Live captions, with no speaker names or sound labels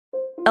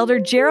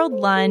Elder Gerald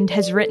Lund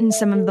has written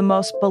some of the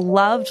most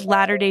beloved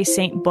Latter-day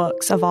Saint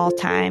books of all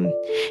time.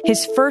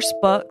 His first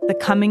book, The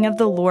Coming of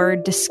the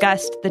Lord,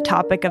 discussed the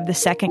topic of the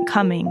second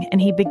coming,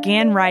 and he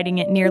began writing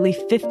it nearly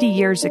 50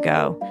 years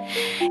ago.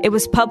 It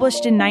was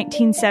published in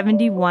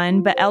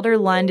 1971, but Elder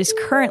Lund is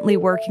currently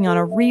working on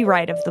a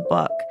rewrite of the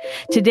book.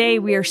 Today,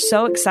 we are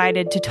so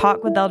excited to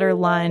talk with Elder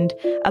Lund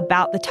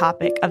about the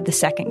topic of the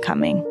second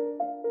coming.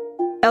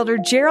 Elder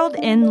Gerald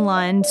N.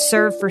 Lund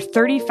served for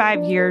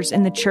 35 years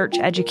in the church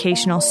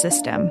educational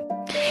system.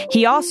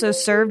 He also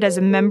served as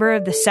a member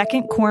of the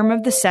Second Quorum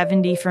of the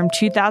 70 from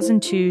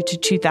 2002 to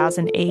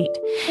 2008.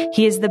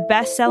 He is the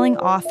best-selling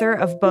author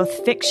of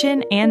both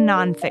fiction and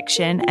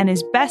nonfiction and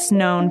is best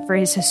known for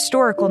his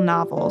historical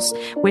novels,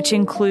 which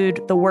include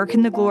the Work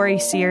and the Glory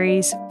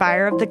series,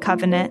 Fire of the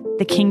Covenant,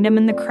 the Kingdom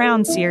and the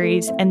Crown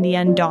series, and The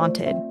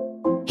Undaunted.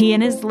 He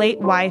and his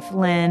late wife,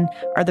 Lynn,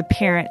 are the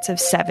parents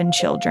of 7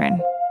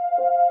 children.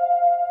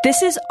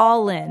 This is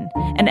All In,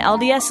 an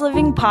LDS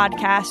Living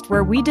podcast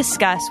where we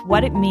discuss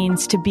what it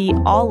means to be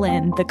all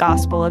in the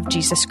gospel of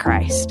Jesus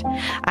Christ.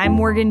 I'm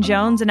Morgan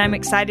Jones, and I'm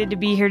excited to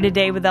be here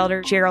today with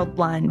Elder Gerald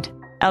Lund.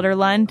 Elder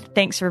Lund,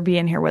 thanks for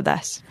being here with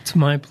us. It's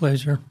my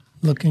pleasure.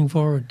 Looking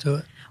forward to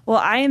it. Well,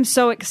 I am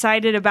so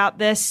excited about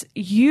this.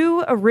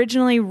 You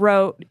originally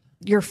wrote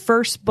your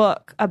first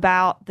book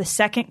about the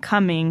second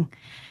coming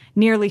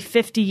nearly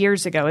 50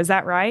 years ago. Is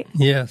that right?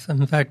 Yes.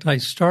 In fact, I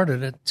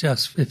started it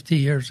just 50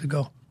 years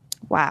ago.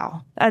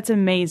 Wow, that's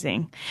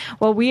amazing.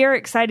 Well, we are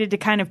excited to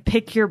kind of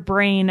pick your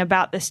brain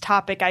about this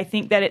topic. I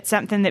think that it's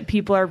something that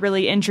people are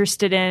really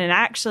interested in. And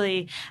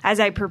actually, as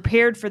I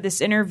prepared for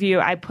this interview,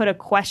 I put a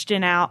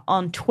question out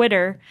on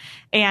Twitter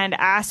and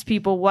asked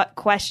people what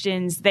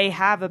questions they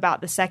have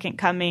about the second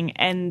coming.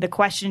 And the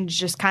questions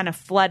just kind of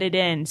flooded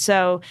in.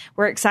 So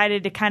we're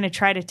excited to kind of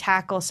try to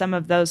tackle some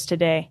of those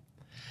today.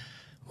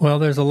 Well,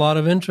 there's a lot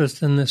of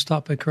interest in this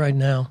topic right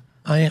now.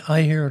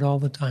 I hear it all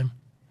the time.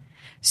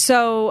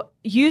 So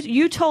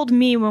you told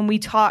me when we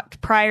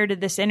talked prior to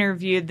this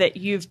interview that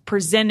you've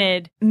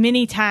presented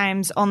many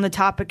times on the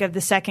topic of the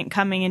second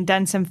coming and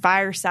done some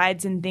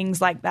firesides and things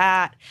like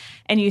that.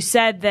 And you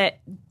said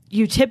that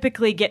you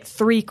typically get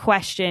 3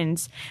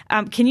 questions.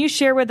 Can you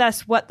share with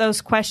us what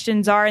those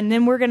questions are? And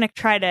then we're going to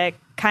try to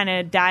kind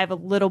of dive a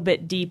little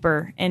bit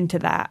deeper into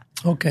that.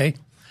 Okay.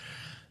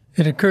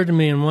 It occurred to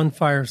me in one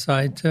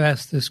fireside to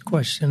ask this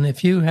question.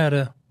 If you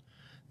had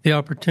the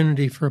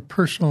opportunity for a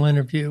personal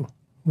interview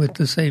with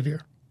the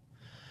Savior,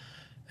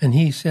 and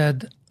he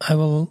said, I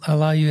will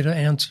allow you to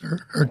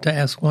answer or to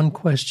ask one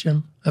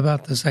question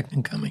about the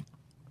second coming,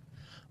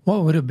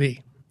 what would it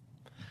be?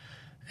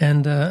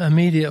 And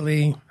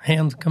immediately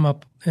hands come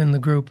up in the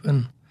group,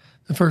 and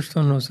the first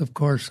one was, of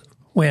course,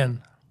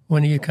 when?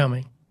 When are you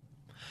coming?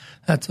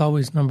 That's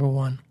always number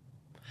one.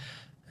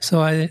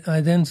 So I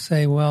then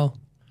say, well,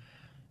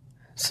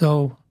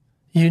 so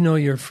you know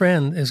your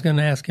friend is going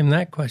to ask him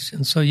that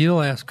question, so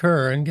you'll ask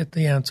her and get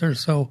the answer.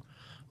 So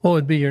what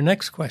would be your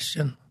next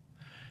question?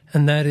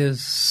 And that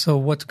is, so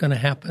what's going to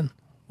happen?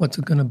 What's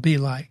it going to be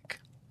like?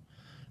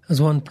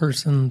 As one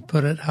person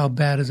put it, how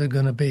bad is it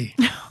going to be?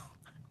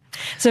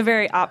 It's a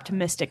very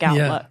optimistic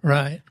outlook. Yeah,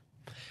 right.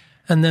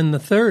 And then the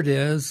third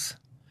is,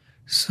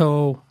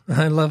 so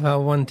I love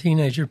how one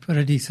teenager put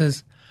it. He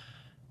says,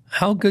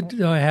 how good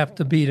do I have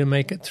to be to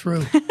make it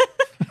through?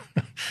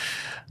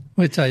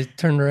 Which I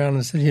turned around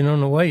and said,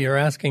 no way, you're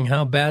asking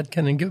how bad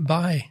can I get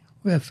by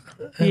with?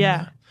 And,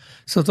 yeah.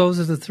 So those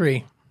are the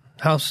 3.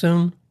 How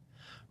soon?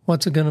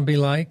 What's it going to be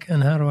like?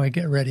 And how do I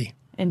get ready?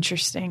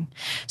 Interesting.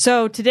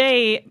 So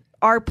today,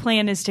 our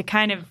plan is to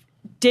kind of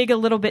dig a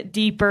little bit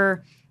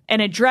deeper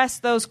and address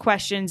those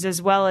questions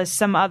as well as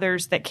some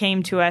others that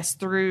came to us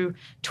through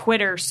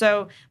Twitter.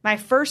 So my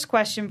first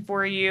question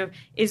for you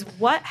is,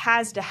 what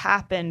has to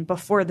happen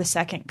before the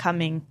second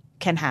coming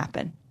can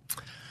happen?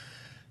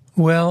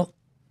 Well,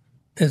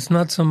 it's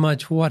not so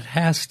much what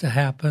has to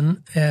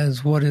happen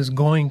as what is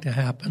going to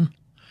happen.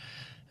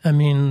 I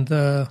mean,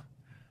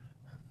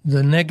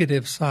 the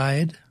negative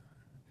side,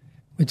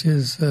 which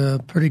is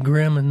pretty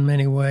grim in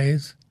many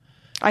ways.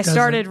 I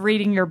started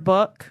reading your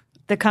book,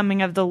 The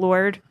Coming of the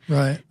Lord.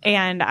 Right.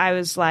 And I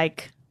was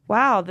like,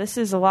 wow, this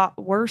is a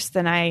lot worse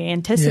than I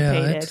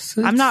anticipated.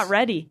 Yeah, I'm not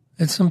ready.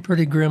 It's some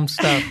pretty grim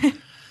stuff.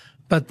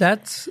 But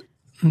that's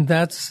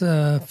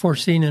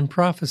foreseen in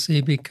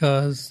prophecy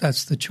because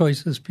that's the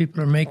choices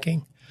people are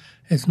making.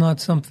 It's not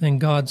something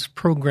God's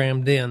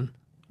programmed in.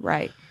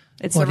 Right.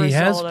 It's what a he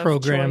has result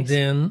programmed of choice.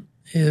 in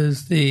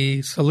is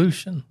the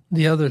solution,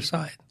 the other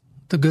side,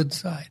 the good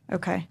side.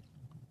 Okay.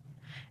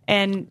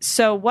 And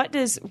so what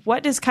does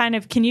kind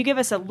of, can you give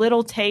us a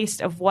little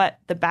taste of what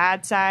the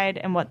bad side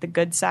and what the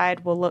good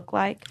side will look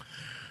like?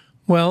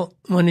 Well,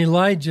 when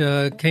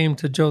Elijah came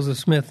to Joseph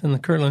Smith in the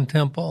Kirtland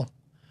Temple,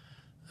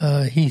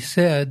 he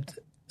said,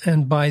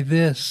 and by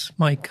this,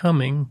 my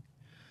coming,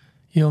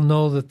 you'll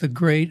know that the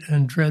great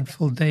and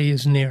dreadful day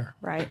is near.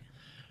 Right.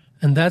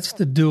 And that's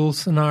the dual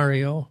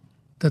scenario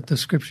that the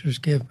Scriptures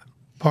give.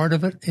 Part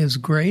of it is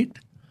great.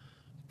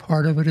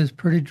 Part of it is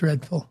pretty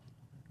dreadful.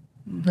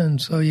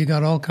 And so you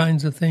got all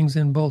kinds of things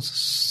in both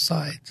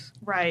sides.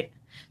 Right.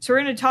 So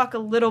we're going to talk a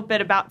little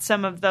bit about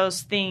some of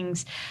those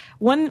things.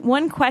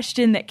 One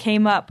question that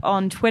came up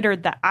on Twitter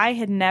that I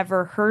had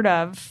never heard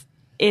of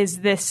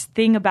is this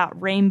thing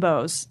about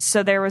rainbows.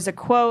 So there was a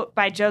quote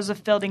by Joseph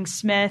Fielding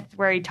Smith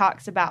where he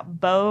talks about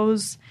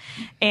bows,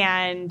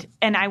 and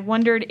I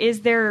wondered,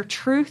 is there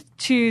truth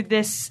to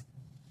this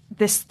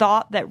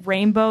thought that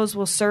rainbows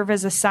will serve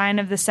as a sign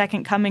of the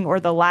second coming or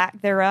the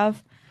lack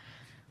thereof?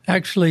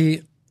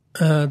 Actually,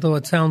 though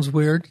it sounds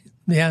weird,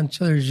 the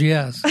answer is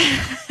yes.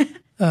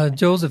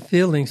 Joseph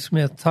Fielding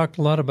Smith talked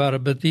a lot about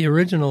it, but the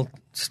original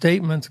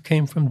statements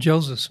came from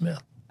Joseph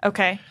Smith.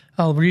 Okay.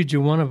 I'll read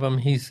you one of them.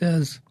 He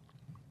says,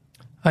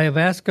 I have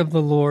asked of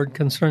the Lord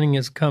concerning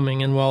his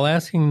coming, and while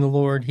asking the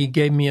Lord, he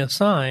gave me a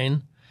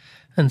sign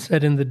and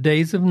said, in the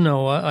days of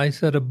Noah, I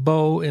set a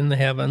bow in the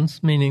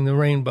heavens, meaning the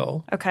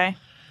rainbow, okay,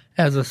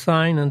 as a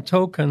sign and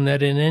token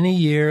that in any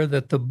year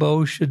that the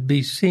bow should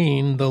be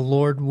seen, the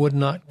Lord would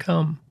not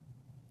come.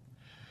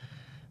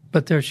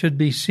 But there should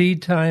be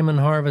seed time and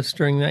harvest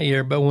during that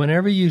year. But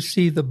whenever you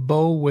see the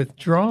bow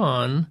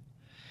withdrawn,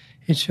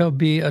 it shall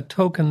be a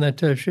token that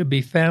there should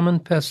be famine,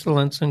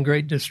 pestilence, and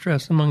great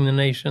distress among the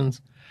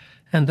nations,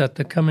 and that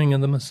the coming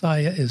of the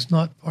Messiah is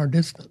not far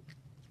distant.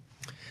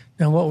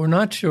 Now, what we're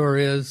not sure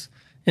is,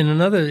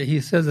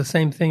 he says the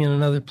same thing in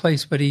another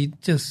place, but he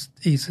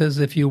says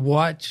if you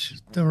watch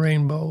the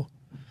rainbow,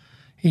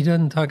 he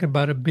doesn't talk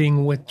about it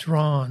being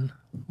withdrawn.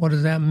 What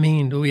does that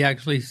mean? Do we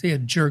actually see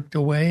it jerked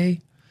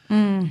away?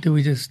 Do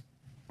we just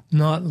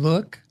not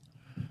look?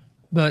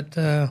 But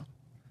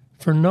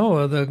for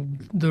Noah,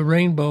 the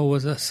rainbow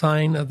was a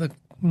sign of the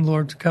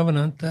Lord's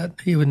covenant that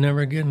he would never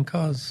again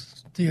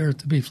cause the earth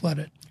to be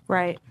flooded.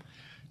 Right.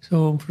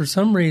 So for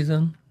some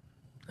reason,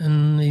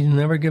 and he's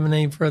never given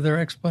any further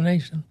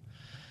explanation,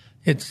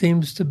 it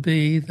seems to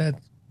be that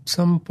at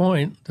some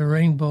point the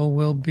rainbow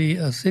will be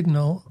a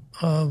signal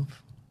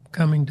of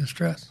coming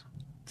distress.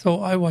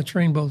 So I watch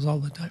rainbows all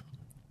the time.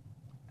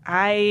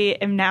 I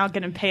am now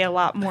going to pay a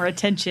lot more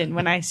attention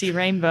when I see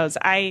rainbows.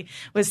 I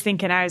was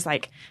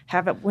like,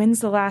 when's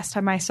the last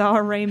time I saw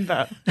a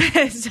rainbow?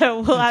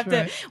 So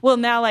we'll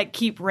now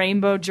keep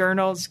rainbow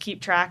journals,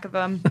 keep track of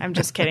them. I'm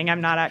just kidding.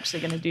 I'm not actually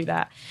going to do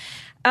that.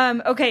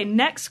 Okay,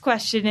 next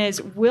question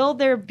is, will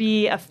there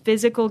be a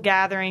physical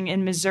gathering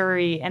in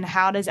Missouri, and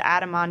how does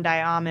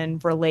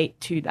Adam-on-Diamond relate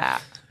to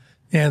that?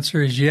 The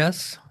answer is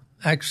yes.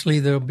 Actually,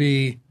 there'll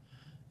be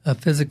a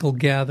physical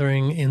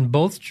gathering in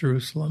both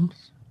Jerusalems.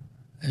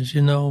 As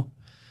you know,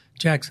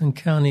 Jackson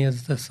County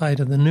is the site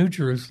of the New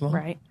Jerusalem,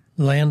 right,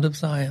 land of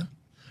Zion.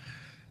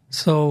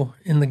 So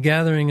in the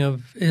gathering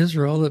of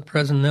Israel that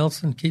President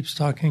Nelson keeps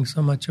talking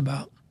so much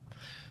about,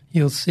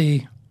 you'll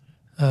see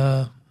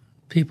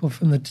people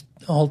from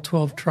all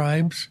 12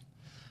 tribes.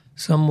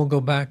 Some will go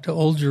back to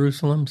Old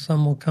Jerusalem.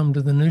 Some will come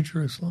to the New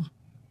Jerusalem.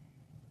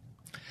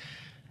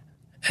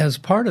 As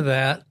part of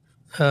that,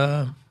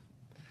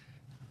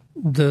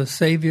 the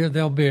Savior,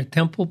 there'll be a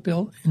temple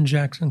built in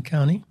Jackson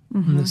County,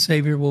 and the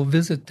Savior will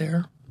visit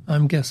there,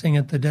 I'm guessing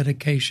at the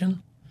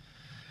dedication.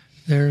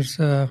 There's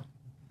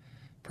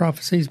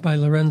prophecies by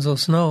Lorenzo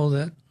Snow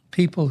that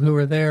people who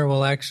are there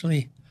will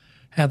actually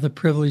have the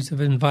privilege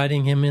of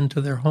inviting him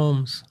into their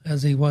homes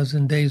as he was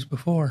in days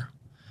before.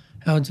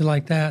 How would you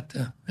like that,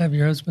 to have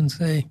your husband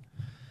say,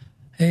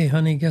 hey,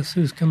 honey, guess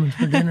who's coming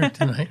for dinner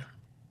tonight?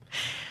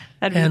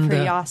 That'd be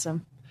pretty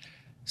awesome.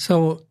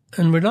 So,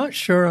 and we're not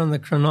sure on the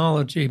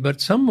chronology, but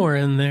somewhere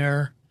in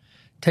there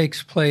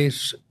takes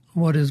place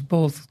what is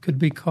could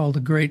be called a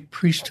great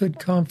priesthood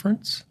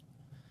conference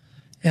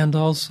and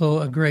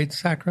also a great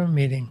sacrament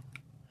meeting.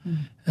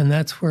 Mm-hmm. And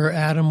that's where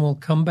Adam will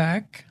come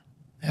back,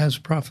 as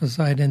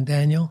prophesied in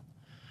Daniel.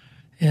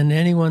 And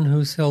anyone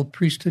who's held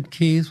priesthood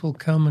keys will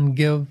come and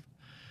give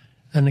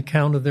an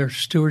account of their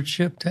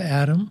stewardship to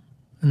Adam.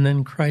 And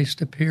then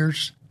Christ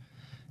appears,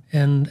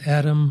 and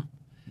Adam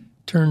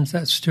turns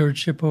that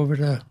stewardship over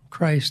to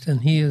Christ,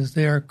 and he is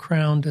there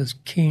crowned as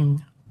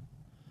king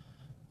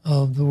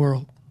of the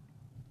world.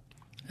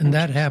 And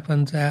that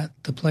happens at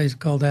the place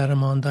called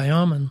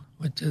Adam-on-Diamond,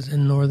 which is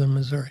in northern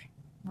Missouri.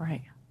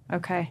 Right.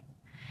 Okay.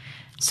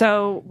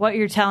 So what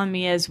you're telling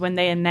me is when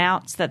they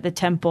announce that the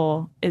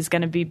temple is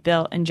going to be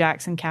built in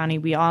Jackson County,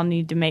 we all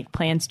need to make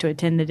plans to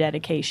attend the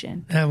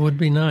dedication. That would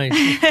be nice.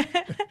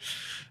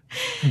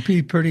 It'd be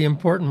a pretty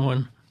important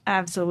one.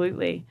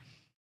 Absolutely.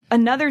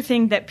 Another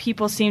thing that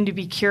people seem to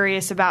be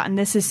curious about, and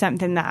this is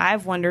something that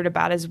I've wondered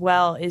about as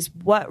well, is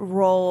what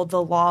role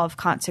the law of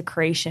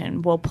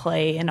consecration will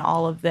play in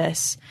all of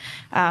this.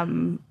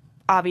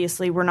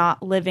 Obviously, we're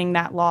not living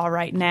that law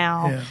right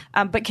now.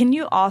 Yeah. But can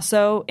you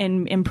also,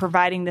 in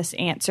providing this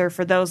answer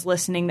for those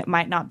listening that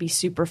might not be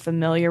super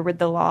familiar with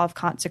the law of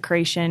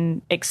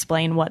consecration,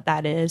 explain what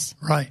that is?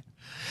 Right.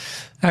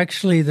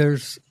 Actually,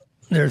 there's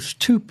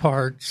two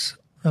parts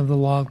of the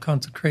law of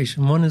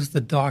consecration. One is the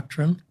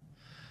doctrine,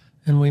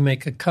 and we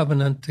make a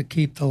covenant to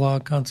keep the law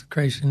of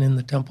consecration in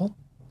the temple,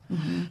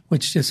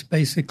 which just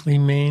basically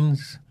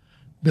means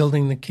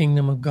building the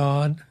kingdom of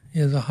God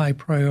is a high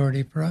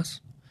priority for us.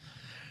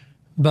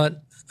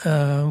 But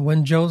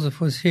when Joseph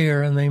was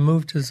here and they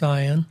moved to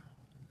Zion,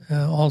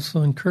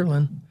 also in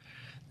Kirtland,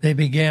 they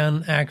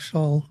began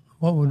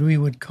what we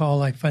would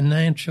call a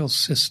financial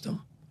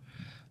system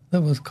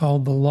that was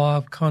called the Law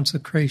of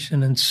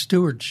Consecration and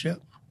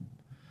Stewardship.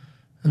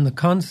 And the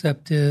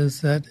concept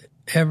is that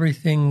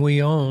everything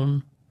we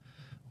own,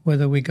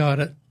 whether we got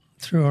it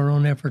through our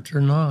own efforts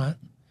or not,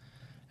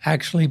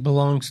 actually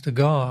belongs to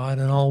God,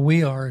 and all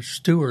we are is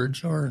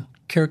stewards or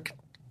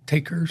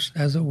caretakers,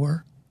 as it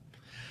were.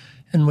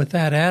 And with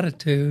that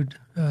attitude,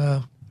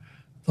 the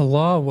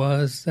law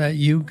was that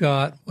you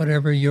got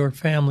whatever your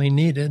family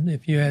needed.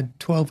 If you had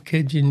 12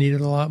 kids, you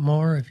needed a lot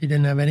more. If you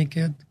didn't have any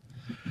kids.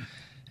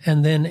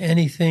 And then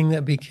anything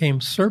that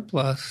became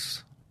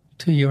surplus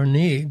to your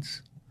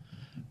needs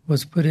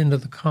was put into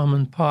the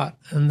common pot,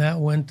 and that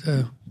went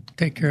to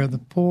take care of the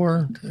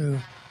poor.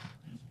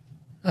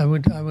 I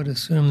would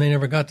assume they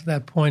never got to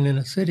that point in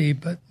a city,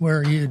 but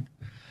where you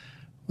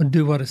would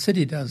do what a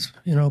city does,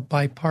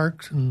 buy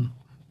parks and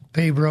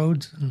pave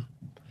roads, and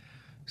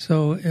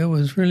so it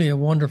was really a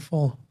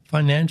wonderful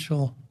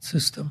financial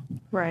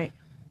system. Right.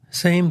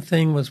 Same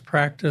thing was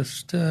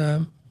practiced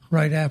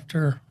right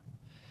after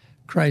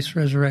Christ's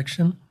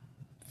resurrection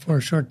for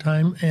a short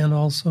time, and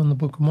also in the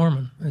Book of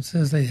Mormon. It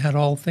says they had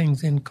all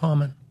things in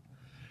common.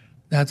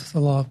 That's the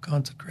law of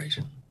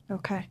consecration.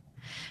 Okay.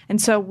 And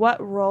so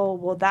what role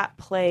will that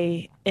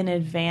play in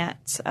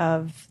advance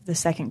of the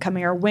second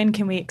coming, or when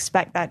can we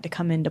expect that to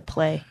come into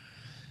play?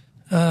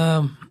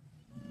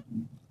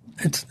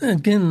 It's,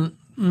 again,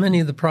 many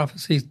of the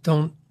prophecies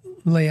don't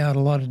lay out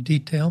a lot of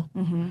detail.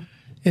 Mm-hmm.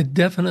 It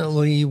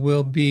definitely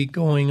will be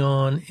going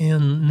on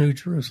in New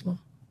Jerusalem.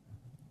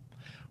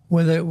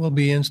 Whether it will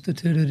be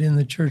instituted in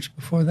the church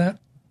before that,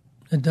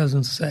 it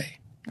doesn't say.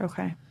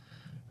 Okay.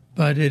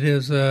 But it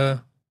is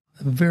a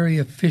very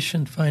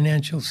efficient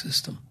financial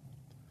system.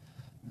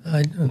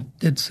 I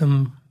did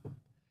some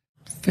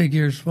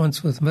figures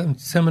once with a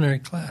seminary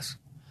class.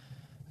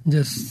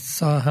 Just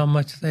saw how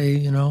much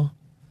they,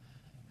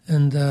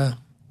 and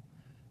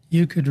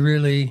you could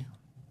really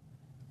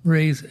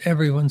raise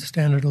everyone's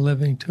standard of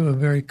living to a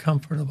very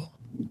comfortable.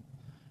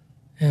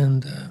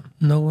 And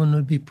no one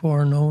would be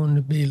poor, no one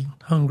would be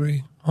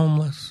hungry,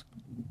 homeless.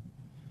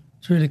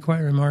 It's really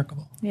quite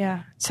remarkable.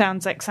 Yeah.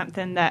 Sounds like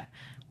something that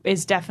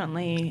is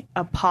definitely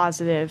a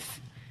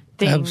positive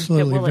thing.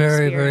 Absolutely, that we'll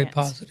very, experience.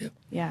 very positive.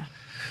 Yeah.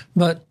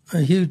 But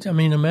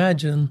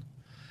imagine,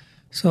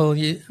 so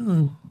you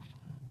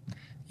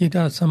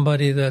got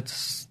somebody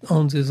that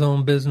owns his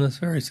own business,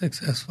 very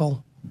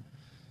successful.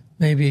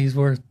 Maybe he's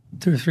worth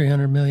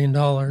 $200-300 million.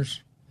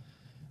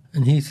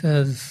 And he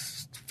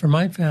says, for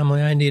my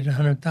family, I need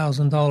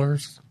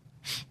 $100,000.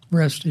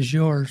 Rest is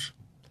yours.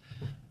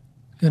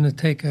 Going to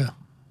take a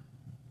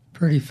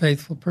pretty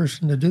faithful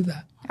person to do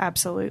that.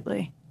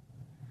 Absolutely.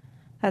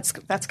 That's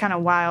kind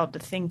of wild to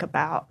think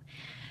about.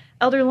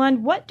 Elder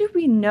Lund, what do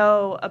we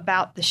know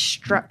about the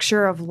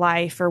structure of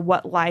life, or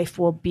what life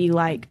will be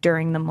like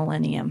during the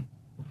millennium?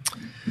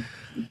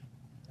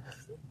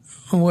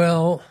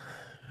 Well,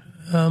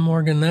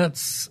 Morgan,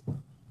 it's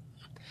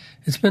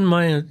been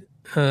my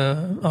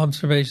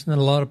observation that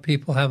a lot of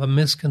people have a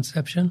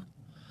misconception.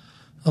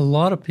 A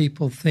lot of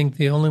people think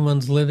the only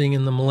ones living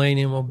in the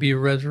millennium will be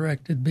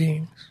resurrected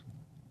beings.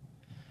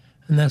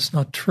 And that's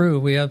not true.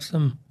 We have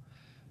some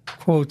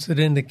quotes that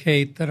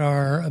indicate that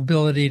our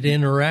ability to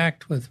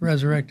interact with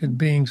resurrected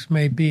beings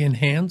may be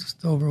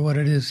enhanced over what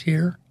it is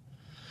here,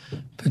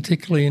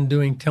 particularly in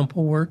doing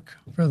temple work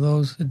for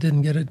those that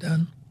didn't get it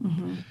done.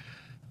 Mm-hmm.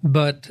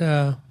 But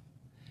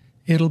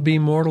it'll be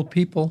mortal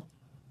people,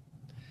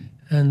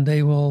 and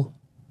they will,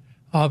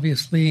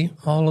 obviously,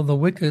 all of the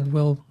wicked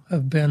will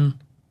have been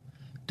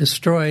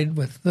destroyed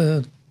with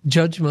the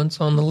judgments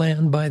on the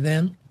land by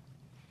then.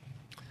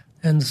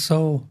 And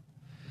so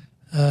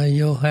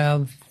you'll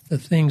have the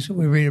things that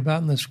we read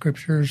about in the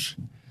scriptures,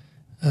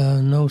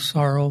 no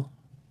sorrow.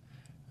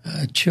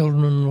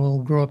 Children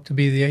will grow up to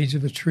be the age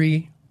of a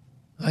tree.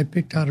 I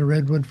picked out a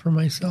redwood for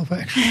myself,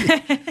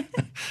 actually.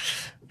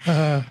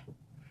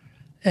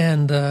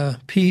 And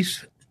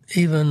peace,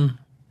 even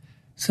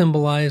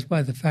symbolized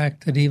by the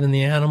fact that even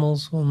the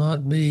animals will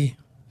not be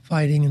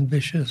fighting and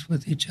vicious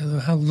with each other.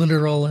 How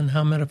literal and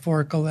how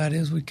metaphorical that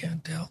is, we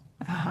can't tell.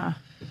 Uh-huh.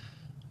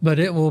 But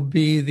it will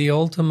be the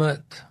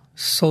ultimate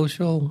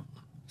social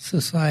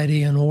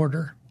society and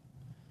order.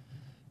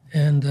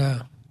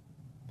 And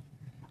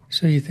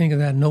so you think of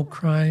that, no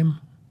crime,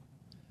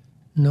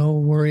 no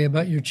worry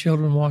about your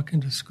children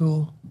walking to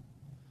school.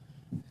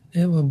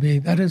 It will be,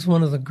 that is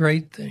one of the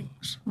great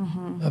things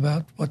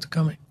about what's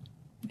coming.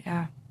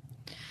 Yeah.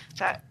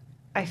 That,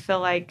 I feel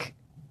like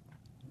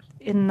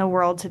in the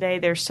world today,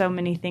 there's so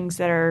many things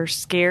that are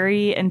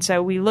scary. And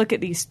so we look at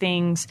these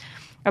things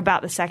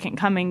about the second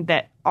coming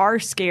that are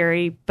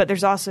scary, but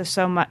there's also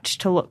so much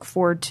to look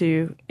forward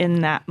to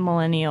in that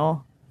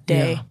millennial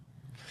day.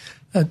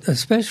 Yeah.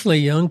 Especially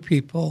young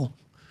people.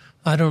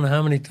 I don't know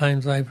how many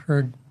times I've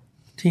heard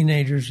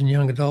teenagers and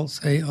young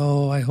adults say,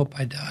 "Oh, I hope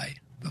I die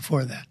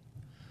before that."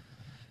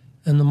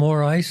 And the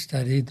more I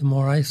study, the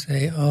more I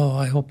say, "Oh,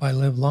 I hope I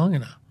live long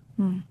enough."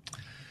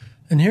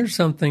 And here's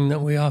something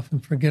that we often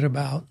forget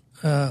about.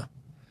 I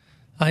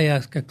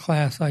asked a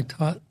class I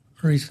taught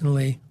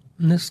recently,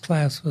 and this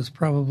class was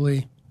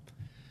probably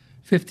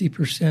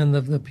 50%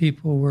 of the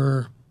people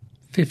were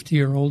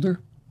 50 or older.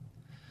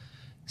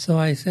 So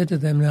I said to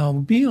them, now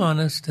be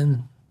honest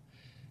and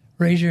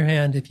raise your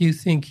hand if you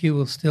think you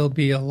will still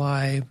be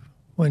alive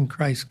when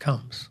Christ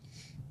comes.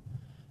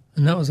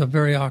 And that was a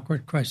very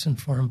awkward question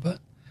for them, but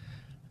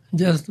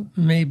just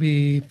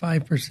maybe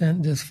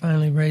 5% just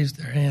finally raised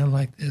their hand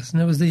like this,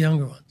 and it was the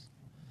younger ones.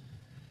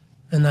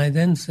 And I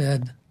then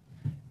said,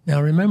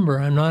 now remember,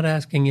 I'm not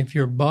asking if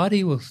your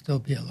body will still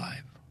be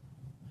alive.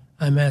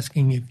 I'm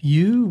asking if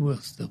you will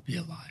still be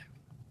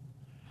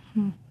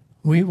alive.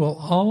 We will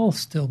all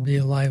still be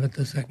alive at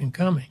the second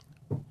coming,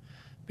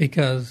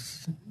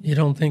 because you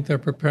don't think they're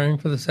preparing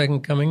for the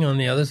second coming on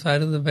the other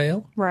side of the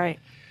veil? Right.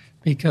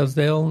 Because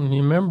they'll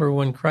remember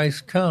when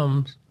Christ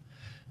comes,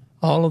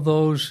 all of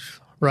those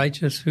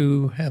righteous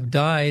who have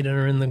died and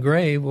are in the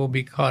grave will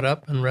be caught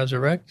up and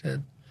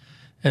resurrected,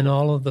 and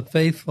all of the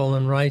faithful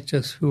and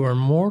righteous who are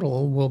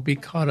mortal will be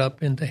caught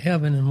up into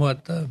heaven in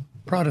what the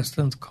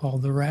Protestants call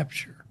the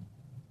rapture.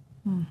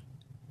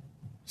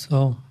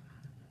 So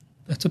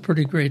that's a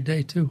pretty great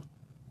day, too.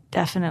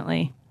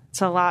 Definitely.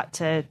 It's a lot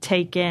to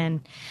take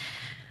in.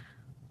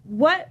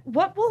 What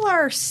will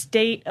our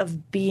state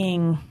of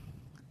being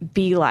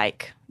be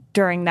like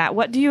during that?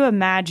 What do you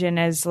imagine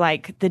as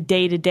like the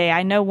day-to-day?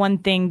 I know one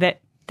thing that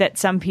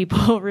some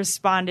people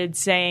responded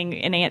saying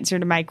in answer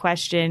to my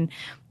question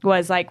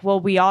was like,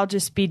 will we all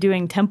just be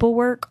doing temple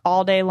work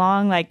all day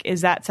long? Like, is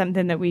that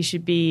something that we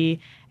should be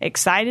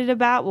excited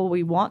about? Will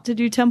we want to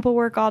do temple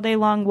work all day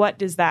long? What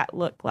does that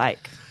look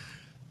like?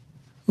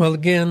 Well,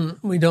 again,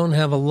 we don't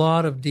have a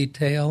lot of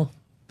detail,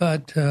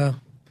 but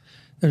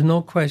there's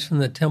no question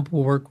that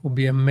temple work will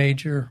be a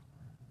major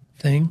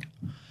thing.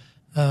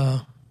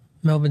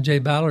 Melvin J.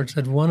 Ballard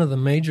said one of the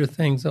major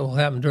things that will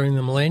happen during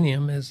the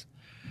millennium is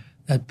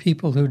that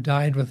people who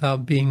died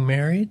without being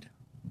married,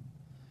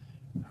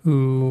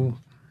 who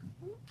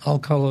I'll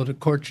call it a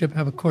courtship,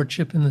 have a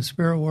courtship in the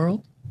spirit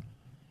world,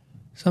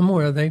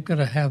 somewhere they've got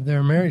to have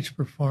their marriage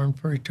performed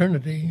for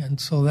eternity, and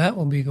so that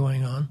will be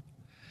going on.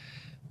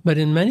 But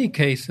in many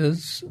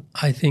cases,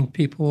 I think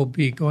people will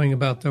be going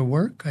about their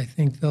work. I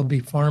think there'll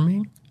be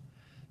farming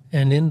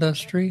and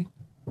industry.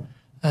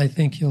 I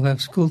think you'll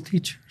have school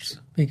teachers,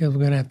 because we're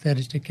going to have to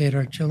educate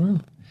our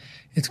children.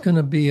 It's going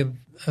to be a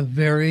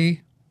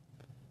very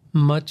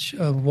much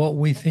of what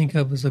we think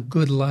of as a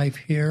good life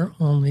here,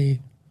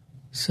 only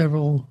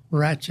several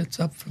ratchets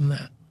up from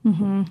that,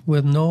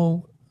 with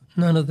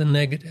none of the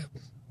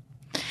negatives.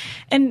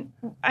 And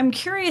I'm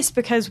curious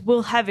because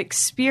we'll have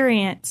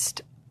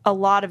experienced a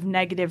lot of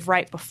negative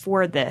right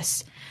before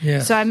this.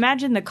 Yes. So I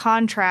imagine the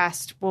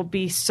contrast will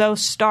be so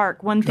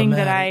stark. One thing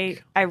that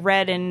I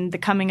read in The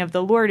Coming of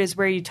the Lord is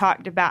where you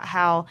talked about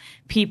how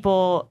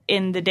people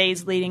in the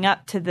days leading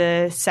up to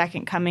the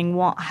second coming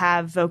won't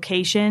have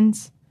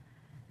vocations.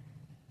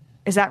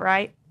 Is that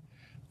right?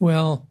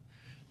 Well,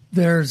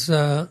 there's,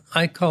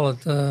 I call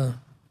it the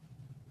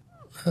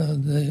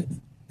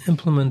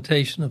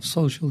implementation of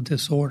social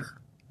disorder.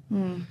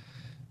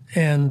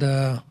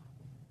 And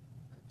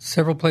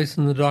several places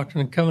in the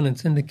Doctrine and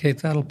Covenants indicate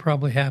that'll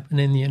probably happen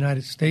in the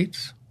United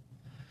States.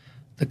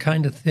 The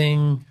kind of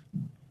thing,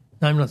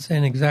 I'm not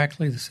saying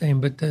exactly the same,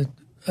 but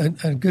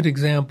a good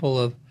example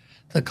of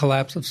the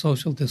collapse of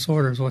social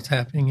disorder is what's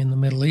happening in the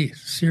Middle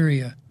East,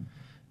 Syria,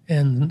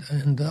 and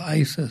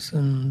ISIS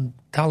and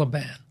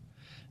Taliban.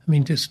 I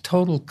mean, just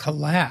total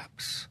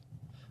collapse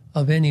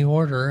of any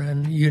order,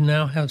 and you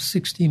now have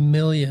 60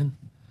 million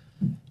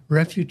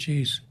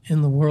refugees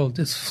in the world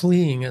just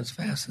fleeing as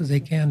fast as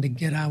they can to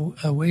get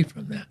away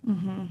from that.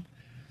 And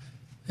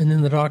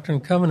in the Doctrine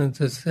and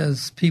Covenants, it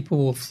says people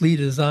will flee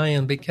to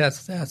Zion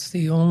because that's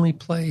the only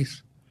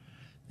place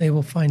they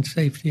will find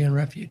safety and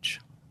refuge.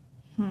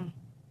 And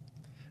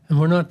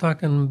we're not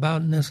talking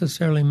about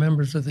necessarily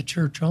members of the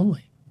church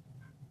only.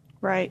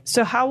 Right.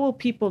 So how will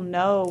people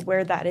know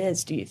where that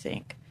is, do you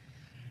think?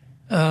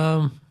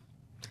 In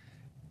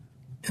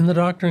the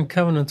Doctrine and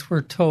Covenants,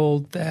 we're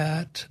told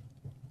that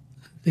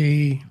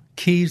the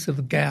keys of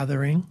the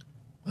gathering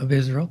of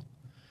Israel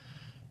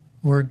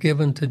were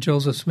given to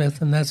Joseph Smith,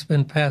 and that's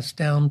been passed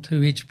down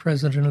to each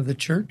president of the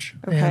church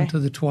and to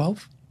the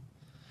 12.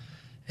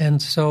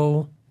 And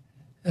so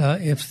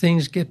if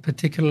things get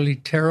particularly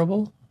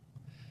terrible,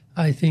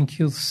 I think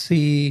you'll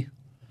see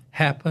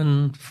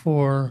happen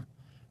for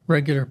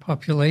regular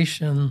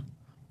population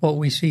what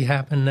we see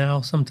happen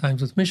now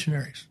sometimes with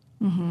missionaries.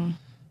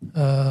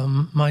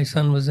 My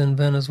son was in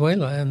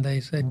Venezuela, and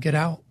they said, get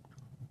out.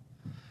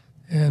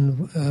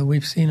 And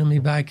we've seen them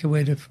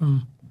evacuated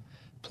from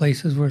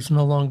places where it's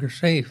no longer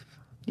safe.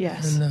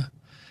 Yes.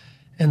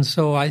 And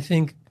so I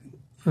think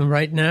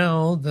right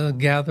now the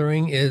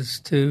gathering is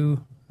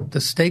to the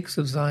stakes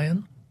of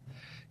Zion,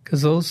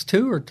 because those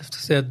two are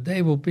said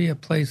they will be a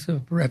place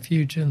of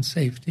refuge and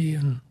safety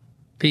and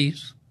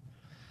peace.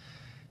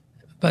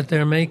 But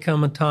there may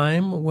come a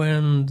time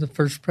when the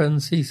First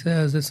Presidency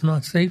says it's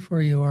not safe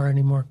where you are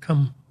anymore.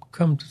 Come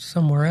to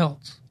somewhere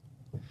else.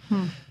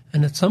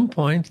 And at some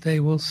point, they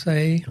will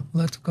say,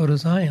 let's go to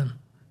Zion.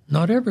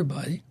 Not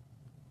everybody.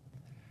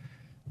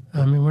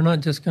 I mean, we're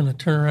not just going to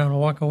turn around and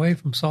walk away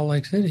from Salt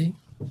Lake City.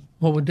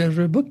 What would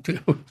Deseret Book do?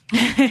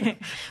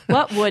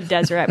 What would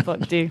Deseret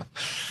Book do?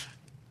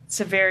 It's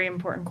a very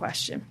important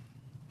question.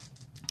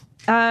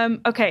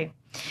 Okay,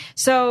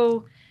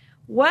 so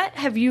what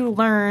have you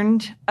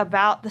learned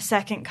about the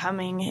second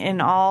coming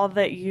in all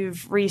that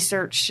you've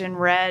researched and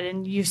read?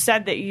 And you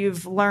said that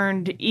you've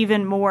learned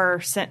even more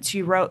since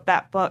you wrote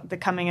that book, The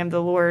Coming of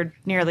the Lord,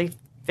 nearly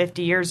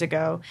 50 years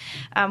ago.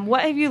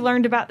 What have you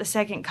learned about the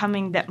second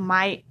coming that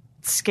might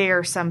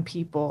scare some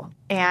people?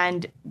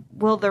 And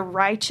will the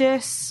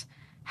righteous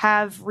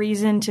have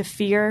reason to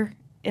fear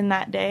in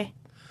that day?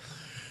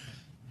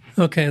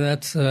 Okay,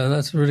 that's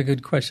a really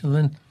good question.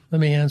 Let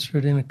me answer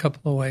it in a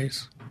couple of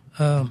ways.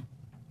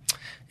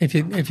 If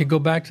you go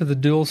back to the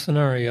dual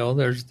scenario,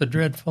 there's the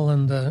dreadful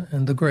and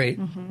the great.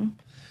 Mm-hmm.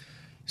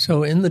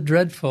 So in the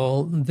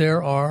dreadful,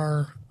 there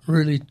are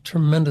really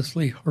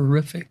tremendously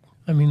horrific.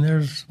 I mean,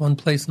 there's one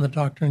place in the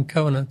Doctrine and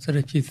Covenants that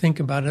if you think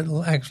about it,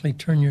 it'll actually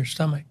turn your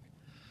stomach.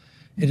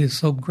 It is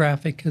so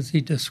graphic as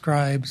he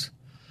describes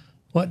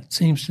what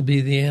seems to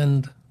be the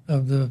end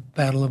of the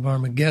Battle of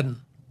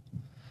Armageddon,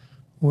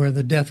 where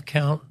the death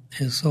count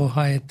is so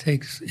high it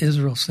takes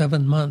Israel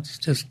 7 months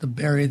just to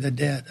bury the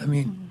dead. I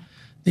mean,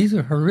 these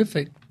are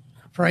horrific,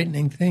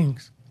 frightening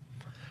things.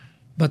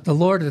 But the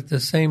Lord at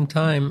the same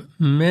time,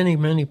 many,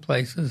 many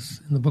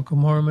places in the Book of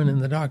Mormon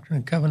and the Doctrine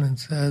and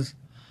Covenants says,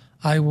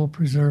 I will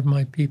preserve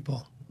my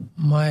people.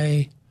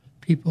 My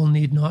people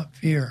need not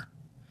fear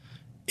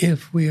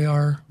if we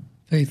are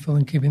faithful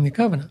in keeping the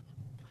covenant.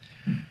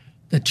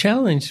 The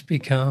challenge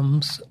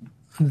becomes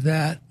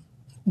that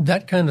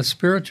kind of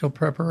spiritual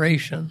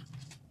preparation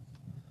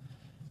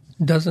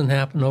doesn't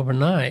happen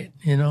overnight,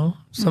 you know.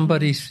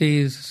 Somebody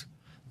sees,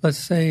 let's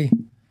say,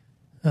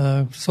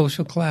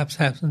 social collapse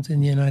happens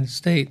in the United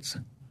States,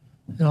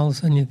 and all of a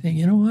sudden you think,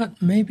 you know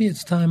what, maybe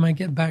it's time I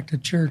get back to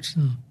church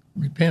and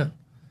repent.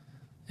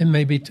 It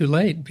may be too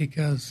late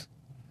because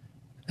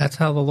that's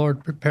how the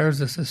Lord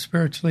prepares us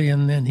spiritually,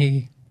 and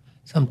then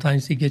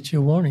sometimes he gets you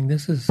a warning.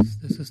 This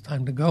is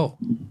time to go,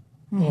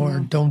 or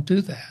don't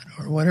do that,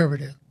 or whatever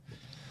it is.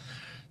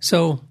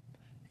 So,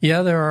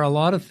 yeah, there are a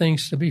lot of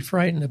things to be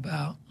frightened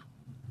about.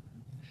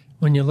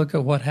 When you look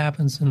at what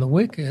happens in the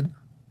wicked,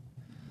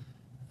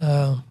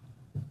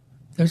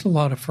 there's a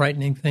lot of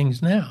frightening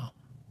things now.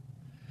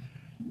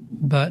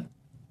 But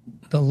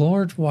the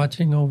Lord's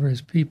watching over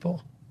his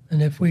people.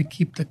 And if we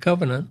keep the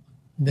covenant,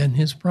 then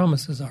his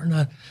promises are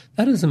not.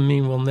 That doesn't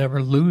mean we'll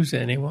never lose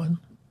anyone,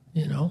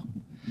 you know.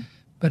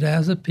 But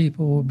as a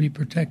people, we'll be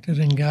protected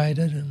and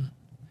guided and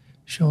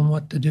shown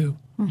what to do.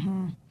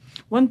 Mm-hmm.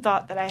 One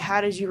thought that I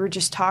had as you were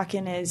just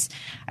talking is,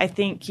 I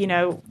think, you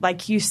know,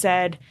 like you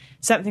said,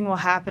 something will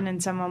happen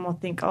and someone will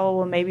think, oh,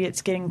 well, maybe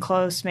it's getting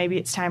close. Maybe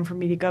it's time for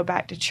me to go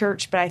back to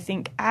church. But I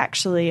think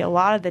actually a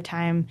lot of the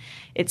time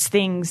it's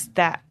things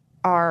that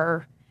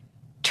are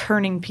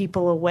turning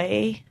people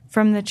away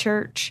from the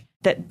church,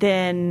 that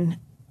then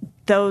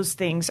those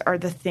things are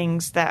the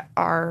things that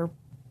are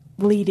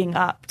leading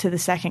up to the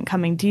second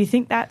coming. Do you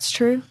think that's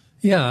true?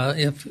 Yeah,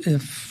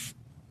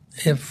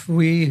 if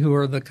we who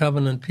are the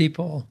covenant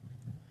people,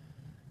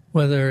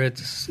 whether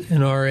it's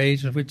in our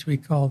age, which we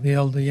call the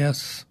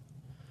LDS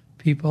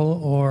people,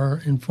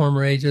 or in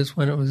former ages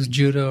when it was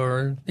Judah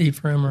or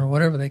Ephraim or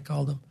whatever they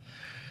called them,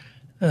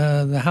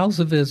 the house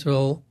of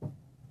Israel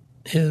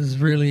is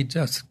really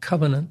just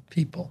covenant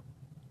people.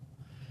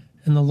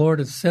 And the Lord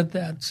has said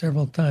that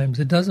several times.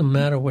 It doesn't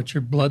matter what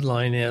your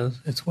bloodline is,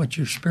 it's what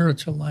your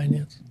spiritual line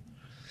is.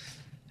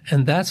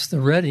 And that's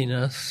the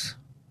readiness.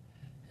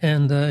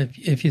 And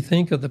if you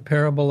think of the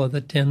parable of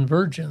the 10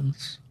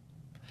 virgins,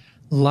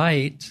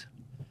 light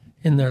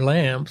in their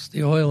lamps,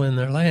 the oil in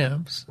their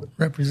lamps,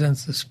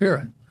 represents the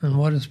Spirit. And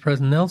what is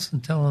President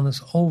Nelson telling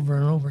us over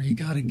and over? You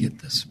got to get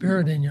the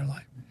Spirit in your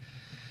life.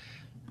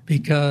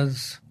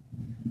 Because,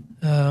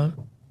 right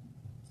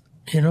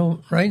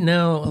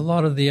now, a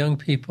lot of the young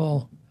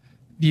people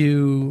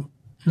view,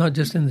 not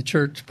just in the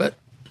church, but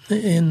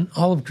in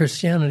all of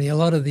Christianity, a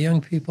lot of the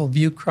young people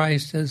view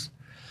Christ as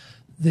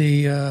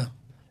the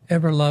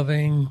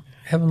ever-loving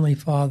Heavenly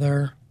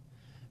Father.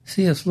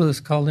 C.S. Lewis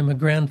called him a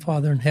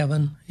grandfather in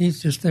heaven.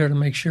 He's just there to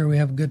make sure we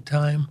have a good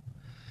time.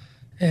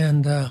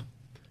 And if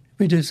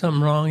we do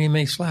something wrong, he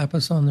may slap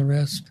us on the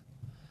wrist.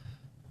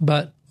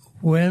 But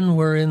when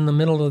we're in the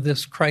middle of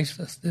this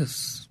crisis,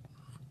 this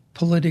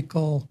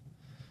political,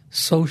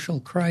 social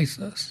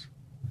crisis,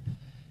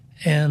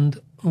 and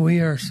we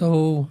are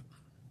so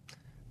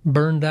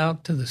burned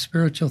out to the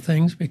spiritual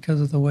things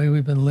because of the way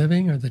we've been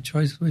living or the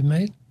choices we've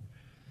made,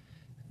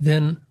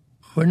 then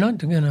we're not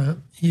going to,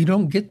 you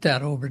don't get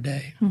that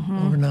overnight.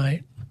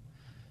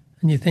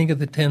 And you think of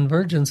the 10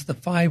 virgins, the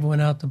 5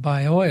 went out to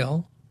buy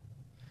oil,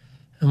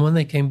 and when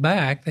they came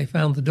back, they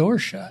found the door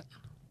shut.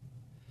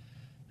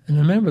 And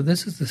remember,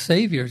 this is the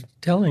Savior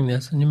telling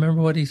this, and you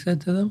remember what he said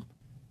to them?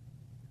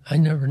 I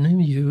never knew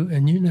you,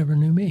 and you never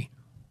knew me.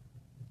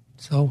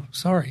 So,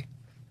 sorry.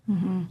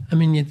 I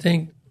mean, you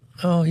think,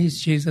 oh,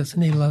 he's Jesus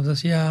and he loves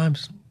us. Yeah, I'm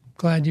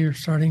glad you're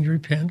starting to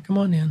repent. Come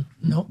on in.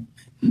 No,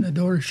 the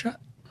door is shut.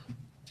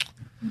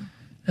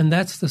 And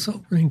that's the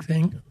sobering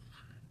thing.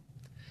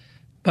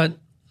 But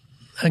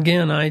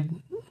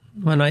again,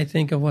 when I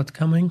think of what's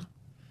coming,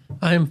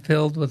 I am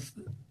filled with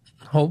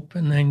hope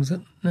and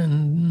anxiety,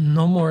 and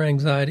no more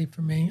anxiety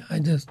for me. I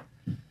just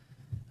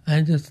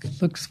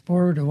look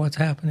forward to what's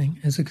happening.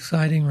 It's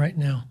exciting right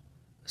now,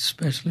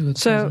 especially with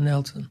Susan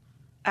Nelson.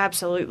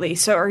 Absolutely.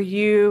 So are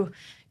you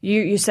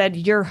said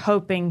you're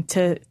hoping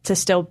to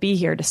still be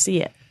here to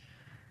see it.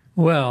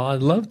 Well,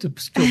 I'd love to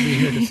still be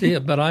here to see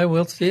it, but I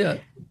will see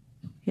it.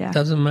 Yeah.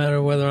 Doesn't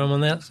matter whether I'm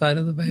on that side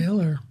of the veil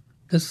or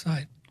this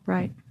side.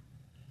 Right.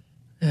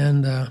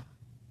 And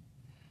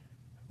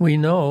we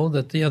know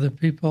that the other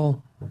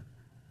people,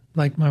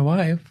 like my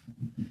wife,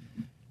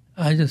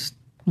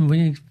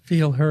 we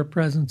feel her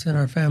presence in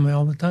our family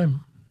all the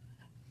time.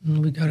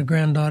 And we got a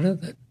granddaughter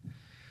that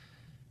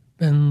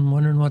been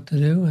wondering what to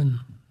do, and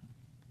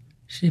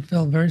she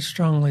felt very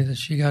strongly that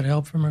she got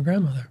help from her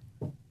grandmother.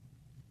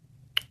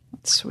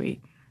 That's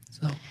sweet.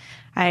 So,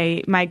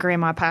 my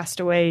grandma passed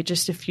away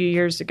just a few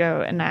years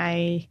ago, and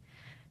I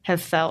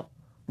have felt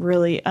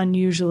really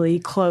unusually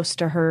close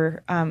to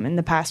her in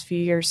the past few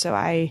years. So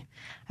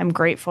I'm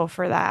grateful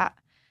for that.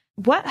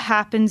 What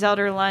happens,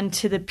 Elder Lund,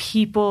 to the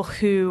people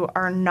who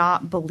are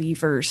not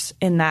believers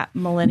in that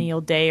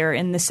millennial day or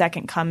in the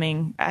second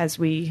coming as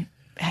we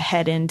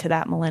head into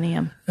that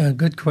millennium?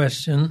 Good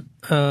question.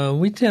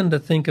 We tend to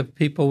think of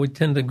people, we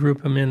tend to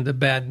group them into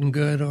bad and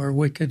good or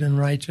wicked and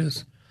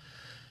righteous.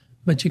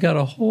 But you got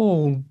a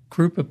whole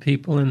group of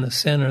people in the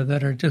center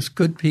that are just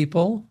good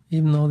people,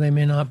 even though they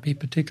may not be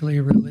particularly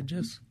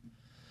religious.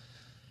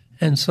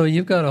 And so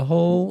you've got a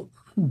whole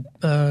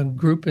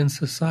group in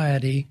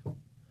society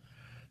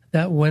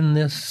that when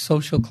this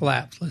social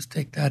collapse, let's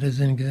take that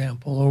as an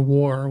example, or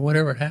war, or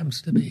whatever it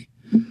happens to be,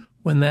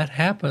 when that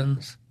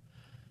happens,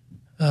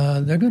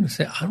 they're going to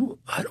say, I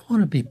don't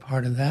want to be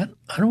part of that.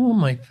 I don't want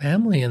my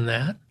family in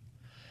that.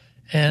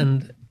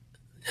 And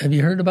have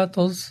you heard about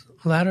those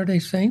Latter-day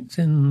Saints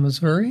in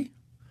Missouri?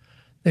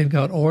 They've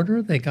got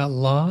order, they got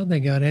law, they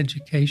got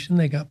education,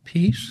 they got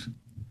peace.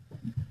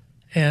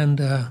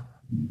 And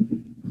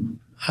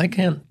I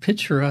can't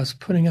picture us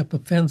putting up a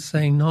fence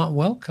saying not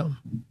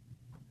welcome.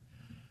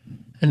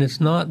 And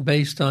it's not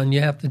based on you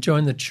have to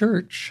join the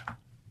church.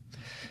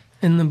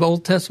 In the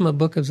Old Testament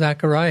book of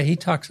Zechariah, he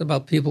talks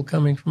about people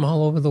coming from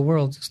all over the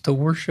world just to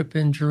worship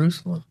in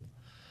Jerusalem.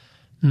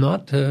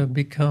 Not to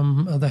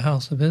become of the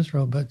house of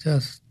Israel, but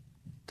just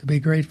to be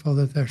grateful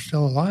that they're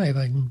still alive,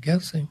 I'm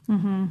guessing.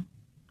 Mm-hmm.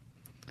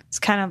 It's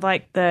kind of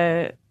like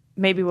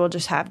maybe we'll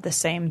just have the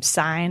same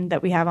sign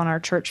that we have on our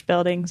church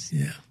buildings.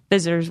 Yeah.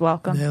 Visitors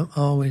welcome. Yeah,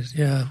 always,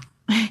 yeah.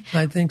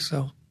 I think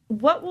so.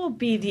 What will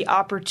be the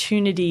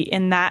opportunity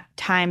in that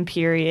time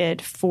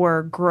period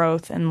for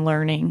growth and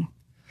learning?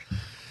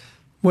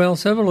 Well,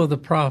 several of the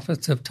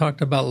prophets have talked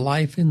about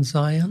life in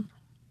Zion.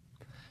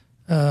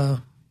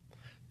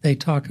 They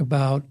talk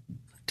about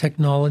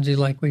technology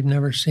like we've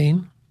never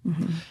seen.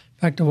 Mm-hmm. In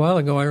fact, a while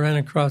ago, I ran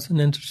across an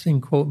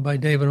interesting quote by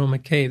David O.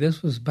 McKay.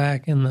 This was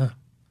back in the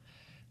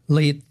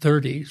late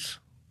 30s.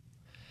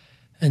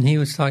 And he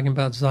was talking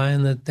about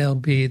Zion, that they'll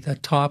be the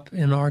top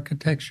in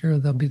architecture,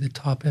 they'll be the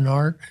top in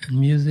art and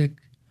music,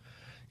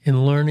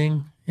 in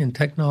learning, in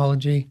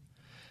technology.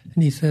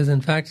 And he says, in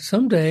fact,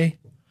 someday,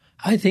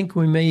 I think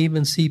we may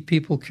even see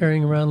people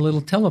carrying around little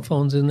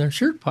telephones in their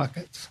shirt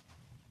pockets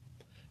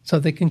so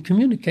they can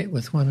communicate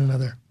with one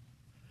another.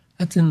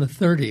 That's in the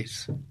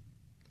 30s.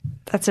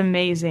 That's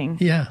amazing.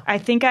 Yeah. I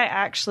think I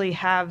actually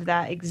have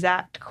that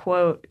exact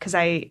quote because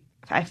I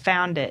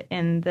found it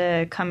in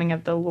the Coming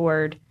of the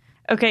Lord.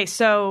 Okay,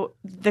 so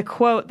the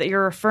quote that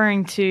you're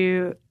referring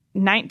to,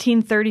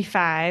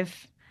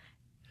 1935,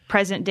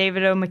 President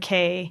David O.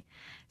 McKay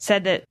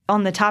said that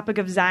on the topic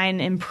of Zion,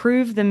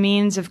 improve the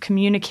means of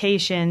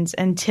communications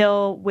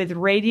until with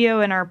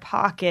radio in our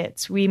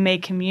pockets, we may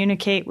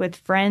communicate with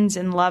friends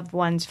and loved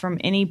ones from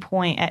any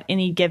point at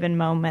any given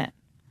moment.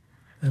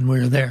 And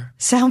we're there.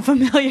 Sound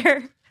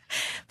familiar?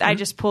 I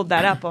just pulled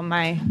that up on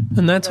my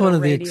And that's one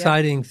of the radio.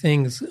 exciting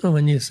things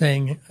when you're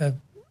saying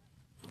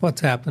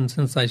what's happened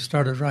since I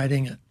started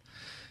writing it.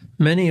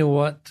 Many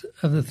of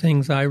the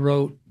things I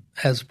wrote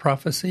as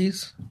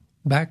prophecies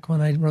back when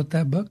I wrote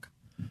that book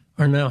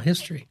are now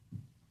history.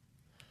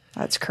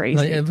 That's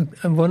crazy.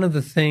 One of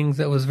the things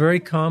that was very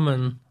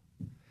common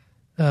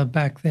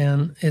back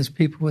then is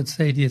people would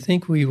say, do you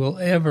think we will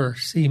ever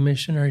see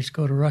missionaries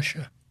go to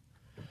Russia?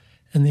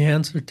 And the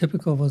answer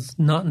typical was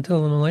not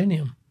until the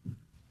millennium.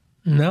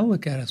 Now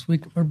look at us.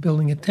 We're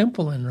building a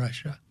temple in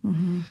Russia.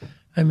 Mm-hmm.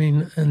 I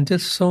mean, and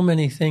just so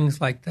many things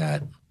like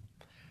that.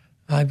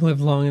 I've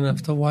lived long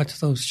enough to watch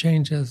those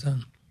changes,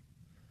 and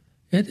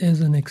it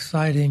is an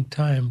exciting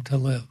time to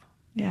live.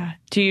 Yeah.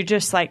 Do you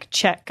just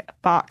check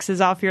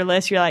boxes off your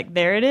list? You're like,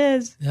 there it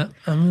is. Yeah,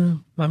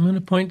 I'm going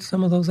to point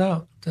some of those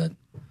out, that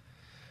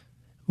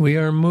we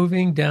are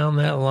moving down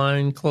that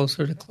line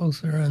closer to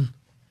closer. And,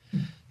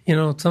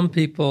 some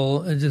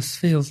people, it just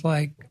feels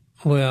like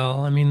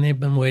Well, I mean, they've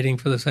been waiting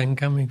for the second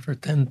coming for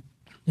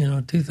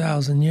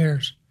 2,000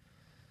 years.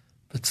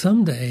 But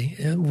someday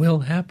it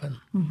will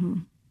happen. Mm-hmm.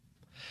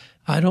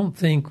 I don't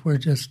think we're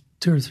just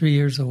 2 or 3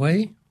 years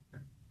away.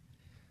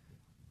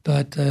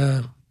 But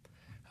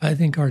I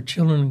think our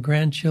children and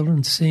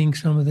grandchildren seeing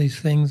some of these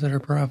things that are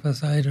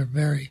prophesied are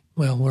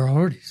we're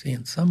already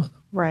seeing some of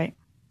them. Right.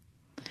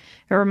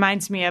 It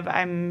reminds me of,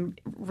 I'm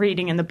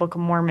reading in the Book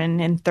of Mormon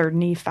in 3rd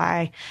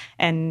Nephi,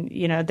 and,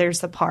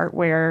 there's the part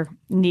where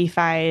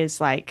Nephi is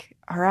like,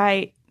 all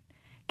right,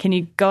 can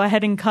you go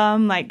ahead and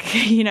come? Like,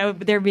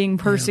 they're being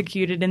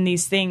persecuted in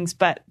these things,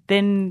 but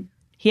then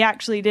he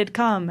actually did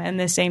come, and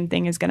the same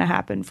thing is going to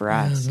happen for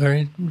us.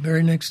 Very,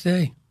 very next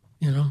day,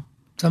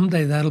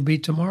 Someday that'll be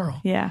tomorrow.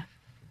 Yeah.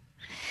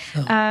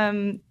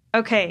 So.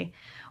 Okay.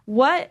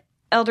 What,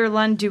 Elder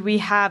Lund, do we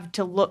have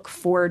to look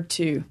forward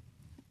to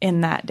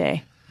in that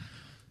day?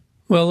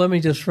 Well, let me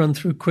just run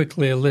through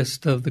quickly a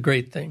list of the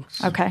great things.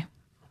 Okay.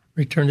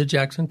 Return to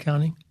Jackson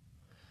County,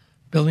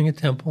 building a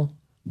temple,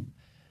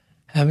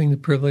 having the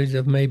privilege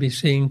of maybe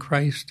seeing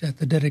Christ at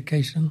the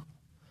dedication,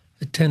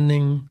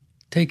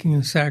 taking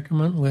the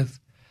sacrament with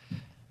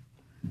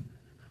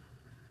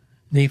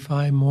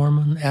Nephi,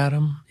 Mormon,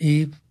 Adam,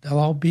 Eve. They'll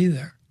all be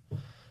there.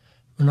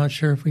 We're not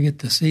sure if we get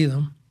to see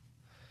them.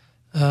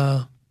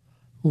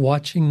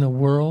 Watching the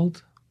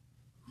world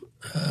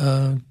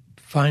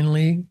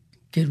finally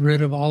get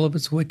rid of all of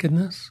its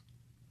wickedness.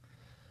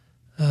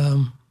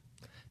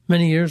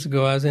 Many years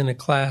ago, I was in a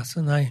class,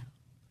 and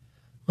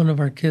one of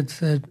our kids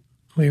said,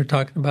 we were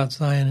talking about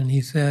Zion, and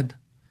he said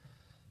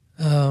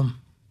to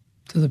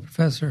the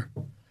professor,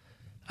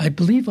 I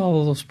believe all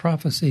of those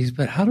prophecies,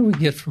 but how do we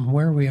get from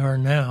where we are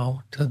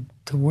now to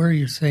where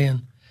you're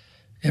saying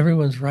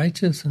everyone's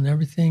righteous and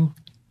everything?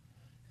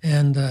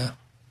 And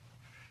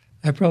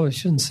I probably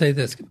shouldn't say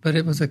this, but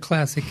it was a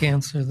classic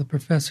answer. The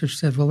professor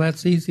said, well,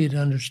 that's easy to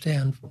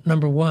understand.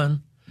 Number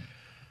one,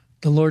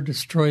 the Lord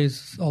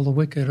destroys all the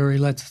wicked, or he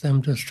lets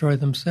them destroy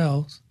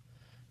themselves.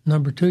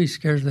 Number two, he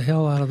scares the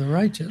hell out of the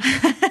righteous.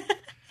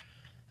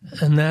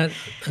 And that,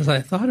 as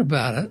I thought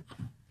about it,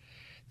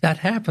 that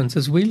happens.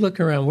 As we look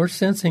around, we're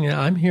sensing it.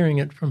 I'm hearing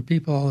it from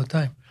people all the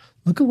time.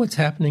 Look at what's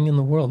happening in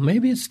the world.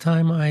 Maybe it's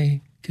time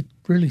I get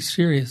really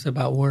serious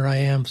about where I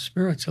am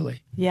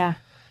spiritually. Yeah.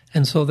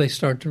 And so they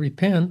start to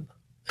repent,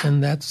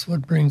 and that's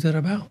what brings it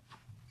about.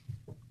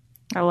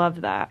 I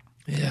love that.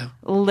 Yeah.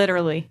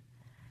 Literally.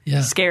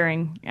 Yeah.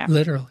 Scaring. Yeah.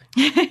 Literally.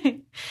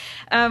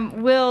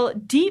 Will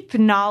deep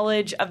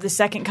knowledge of the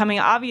second coming,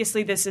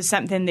 obviously this is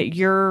something that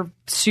you're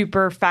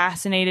super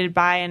fascinated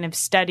by and have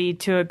studied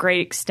to a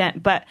great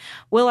extent, but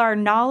will our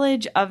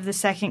knowledge of the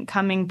second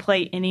coming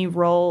play any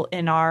role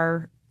in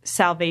our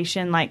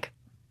salvation? Like,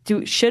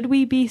 should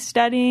we be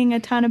studying a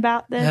ton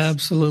about this?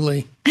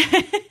 Absolutely.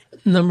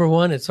 Number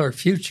one, it's our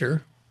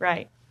future.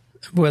 Right.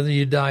 Whether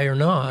you die or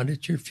not,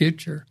 it's your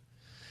future.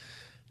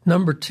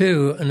 Number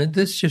two, and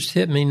this just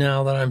hit me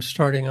now that I'm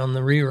starting on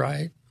the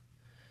rewrite,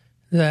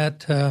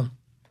 that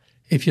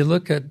if you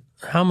look at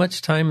how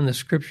much time in the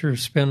Scripture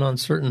is spent on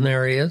certain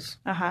areas,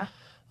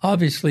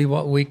 obviously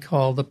what we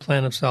call the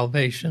plan of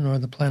salvation or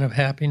the plan of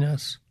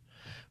happiness,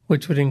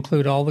 which would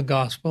include all the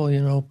gospel,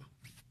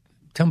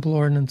 temple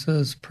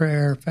ordinances,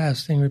 prayer,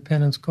 fasting,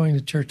 repentance, going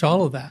to church,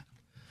 all of that,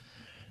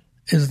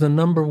 is the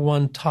number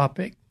one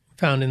topic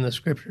found in the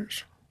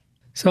Scriptures.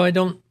 So I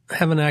don't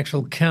have an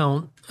actual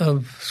count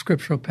of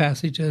scriptural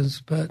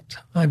passages, but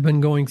I've been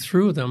going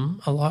through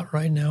them a lot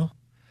right now.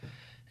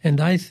 And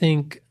I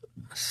think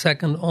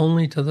second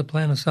only to the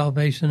plan of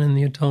salvation and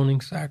the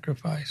atoning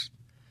sacrifice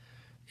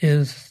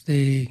is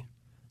the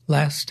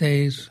last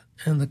days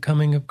and the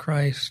coming of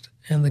Christ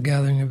and the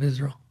gathering of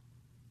Israel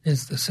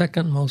is the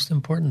second most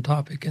important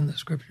topic in the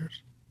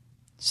Scriptures.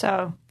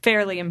 So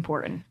fairly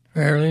important.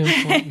 Fairly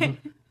important.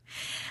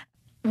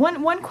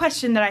 One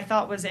question that I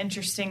thought was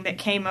interesting that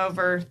came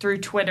over through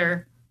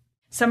Twitter,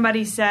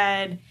 somebody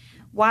said,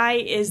 why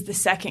is the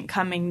second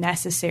coming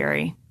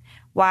necessary?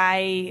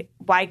 Why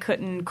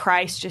couldn't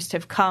Christ just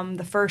have come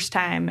the first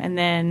time and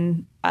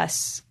then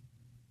us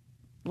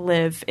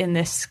live in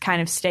this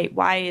kind of state?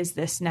 Why is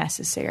this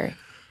necessary?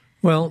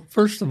 Well,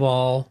 first of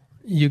all,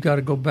 you got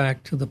to go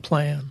back to the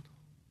plan.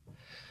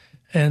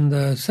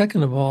 And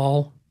second of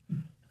all,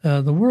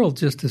 the world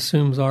just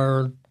assumes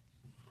our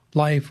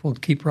life will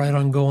keep right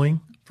on going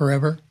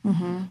forever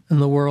in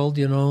the world,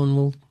 and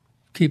we'll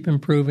keep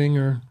improving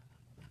or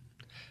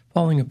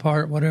falling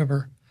apart,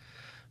 whatever.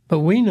 But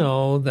we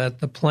know that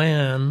the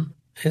plan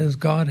is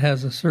God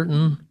has a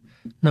certain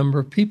number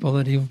of people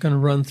that he's going to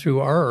run through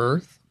our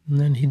earth, and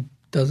then he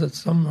does it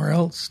somewhere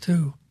else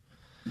too.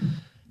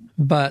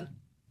 But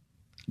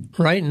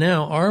right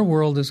now, our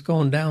world is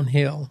going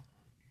downhill.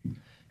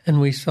 And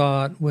we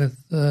saw it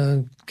with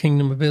the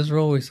kingdom of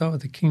Israel. We saw it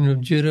with the kingdom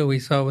of Judah. We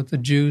saw it with the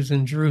Jews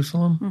in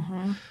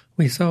Jerusalem.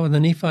 We saw it with the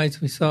Nephites.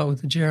 We saw it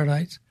with the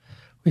Geraldites.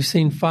 We've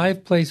seen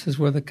 5 places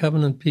where the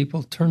covenant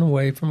people turn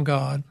away from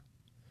God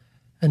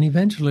and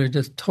eventually are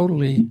just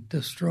totally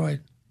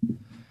destroyed.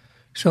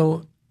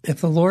 So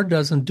if the Lord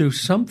doesn't do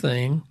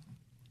something,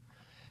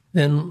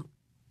 then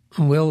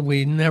will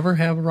we never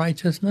have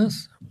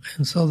righteousness?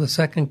 And so the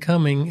second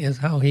coming is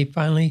how he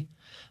finally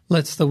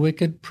lets the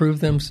wicked prove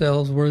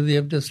themselves worthy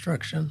of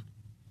destruction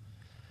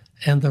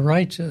and the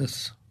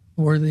righteous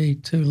worthy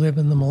to live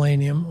in the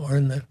millennium or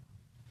in the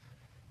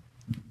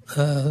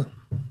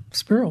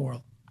spirit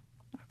world.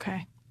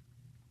 Okay.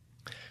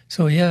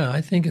 So, yeah,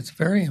 I think it's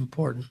very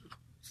important.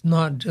 It's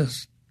not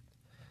just...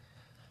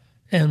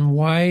 And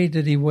why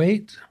did he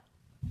wait?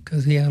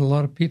 Because he had a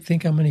lot of people.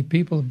 Think how many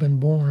people have been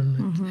born.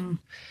 Mm-hmm.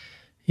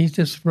 He's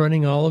just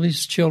running all of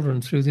his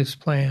children through this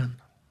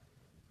plan.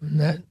 And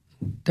that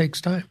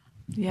takes time.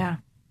 Yeah.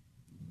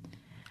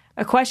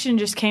 A question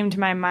just came to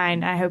my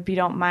mind. I hope you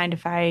don't mind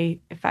if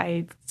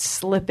I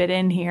slip it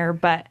in here,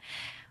 but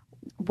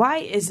why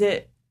is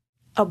it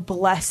a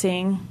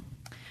blessing?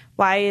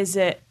 Why is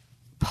it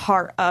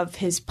part of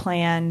his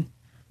plan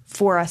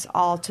for us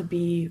all to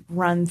be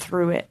run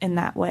through it in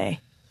that way?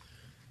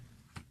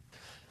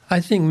 I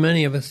think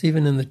many of us,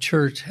 even in the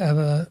church, have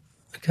a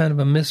kind of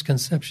a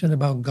misconception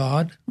about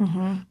God.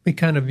 Mm-hmm. We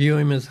kind of view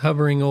him as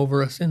hovering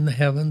over us in the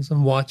heavens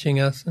and watching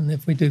us, and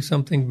if we do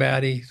something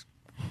bad, he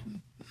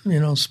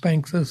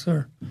spanks us,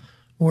 or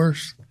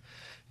worse.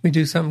 If we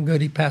do something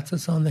good, he pats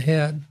us on the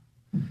head.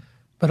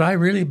 But I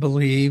really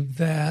believe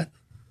that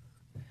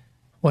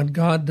what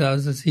God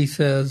does is he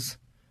says,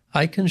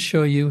 I can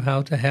show you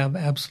how to have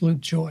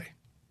absolute joy.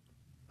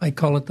 I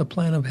call it the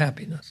plan of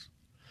happiness.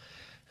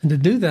 And to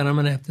do that, I'm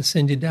going to have to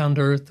send you down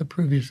to earth to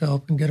prove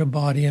yourself and get a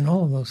body and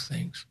all of those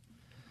things.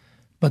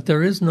 But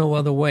there is no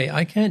other way.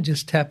 I can't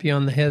just tap you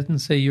on the head and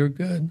say you're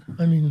good.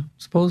 I mean,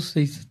 suppose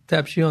he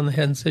taps you on the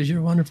head and says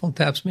you're wonderful,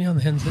 taps me on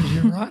the head and says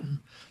you're rotten.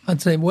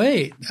 I'd say,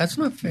 wait, that's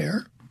not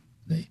fair.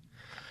 See?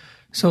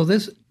 So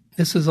this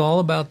is all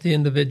about the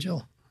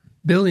individual,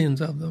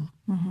 billions of them.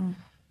 Mm-hmm.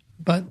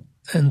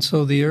 And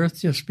so the earth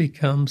just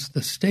becomes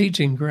the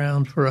staging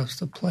ground for us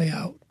to play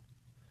out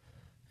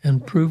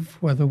and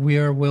prove whether we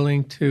are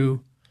willing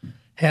to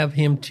have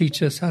him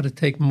teach us how to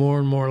take more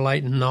and more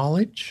light and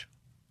knowledge.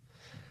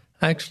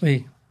 I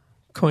actually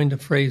coined a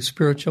phrase,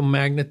 spiritual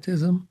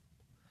magnetism.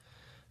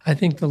 I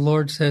think the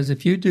Lord says,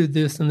 if you do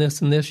this and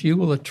this and this, you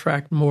will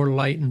attract more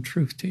light and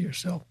truth to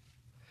yourself.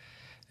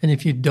 And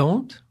if you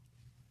don't,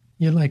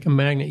 you're like a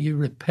magnet. You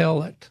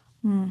repel it.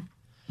 Mm.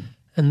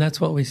 And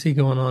that's what we see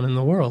going on in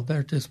the world.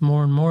 They're just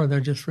more and more, they're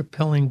just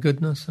repelling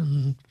goodness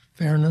and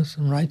fairness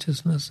and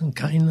righteousness and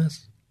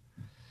kindness.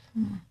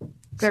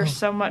 There's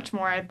so much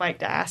more I'd like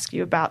to ask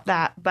you about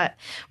that, but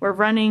we're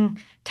running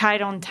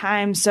tight on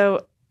time.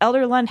 So,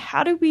 Elder Lund,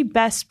 how do we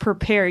best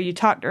prepare? You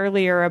talked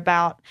earlier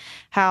about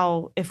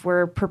how if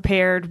we're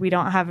prepared, we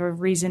don't have a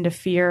reason to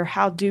fear.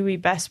 How do we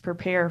best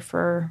prepare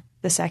for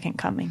the second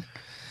coming?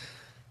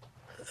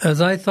 As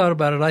I thought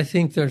about it, I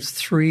think there's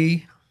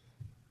three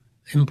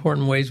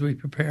important ways we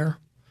prepare.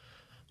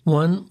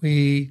 One,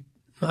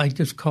 I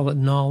just call it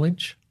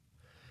knowledge.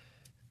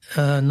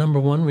 Number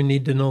one, we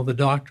need to know the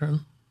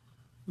doctrine.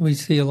 We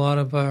see a lot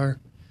of our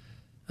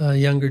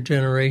younger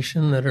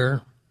generation that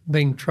are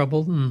being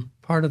troubled, and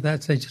part of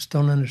that's they just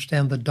don't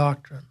understand the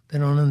doctrine. They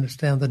don't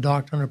understand the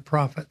doctrine of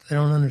prophet. They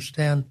don't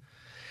understand.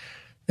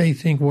 They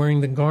think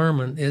wearing the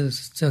garment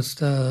is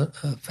just a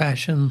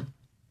fashion.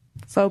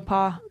 Faux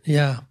pas.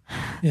 Yeah,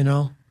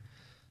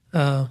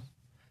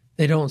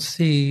 they don't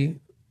see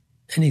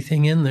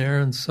anything in there,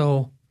 and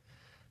so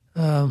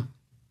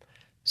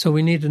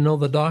we need to know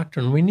the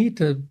doctrine. We need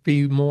to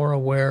be more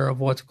aware of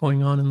what's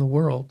going on in the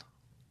world.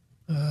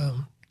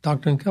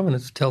 Doctrine and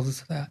Covenants tells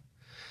us that.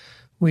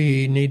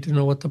 We need to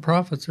know what the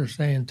prophets are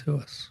saying to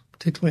us,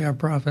 particularly our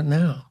prophet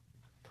now.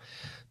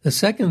 The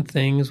second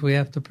thing is we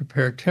have to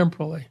prepare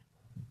temporally.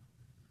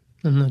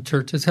 And the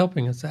church is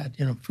helping us that,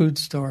 food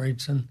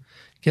storage and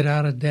get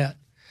out of debt.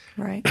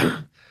 Right.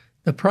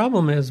 The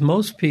problem is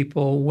most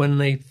people, when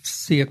they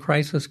see a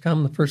crisis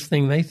come, the first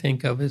thing they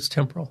think of is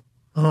temporal.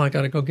 Oh, I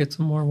got to go get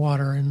some more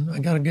water and I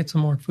got to get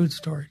some more food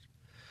storage.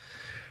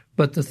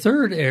 But the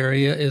third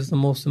area is the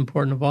most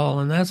important of all,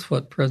 and that's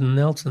what President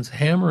Nelson's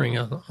hammering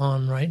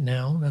on right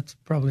now. That's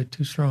probably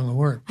too strong a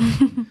word.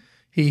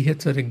 He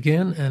hits it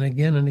again and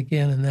again and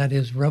again, and that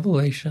is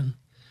revelation,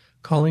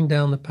 calling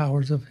down the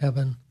powers of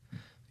heaven,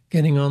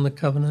 getting on the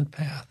covenant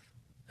path,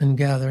 and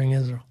gathering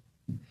Israel.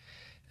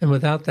 And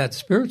without that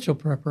spiritual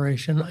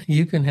preparation,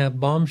 you can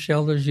have bomb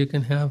shelters, you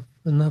can have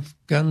enough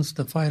guns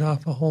to fight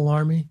off a whole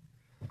army.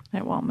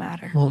 It won't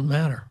matter. It won't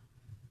matter.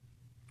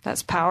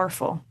 That's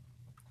powerful.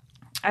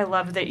 I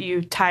love that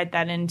you tied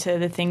that into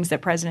the things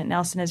that President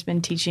Nelson has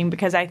been teaching,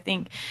 because I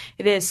think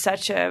it is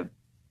such an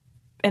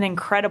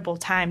incredible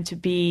time to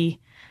be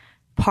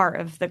part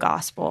of the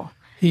gospel.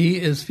 He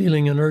is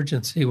feeling an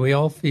urgency. We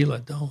all feel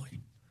it, don't we?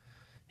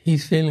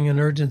 He's feeling an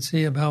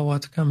urgency about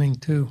what's coming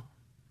too.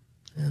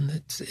 And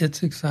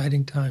it's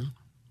exciting time.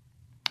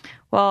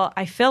 Well,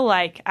 I feel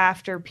like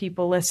after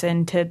people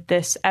listen to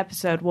this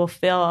episode, we'll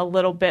feel a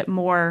little bit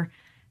more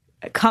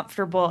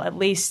comfortable at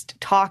least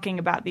talking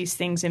about these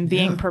things and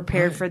being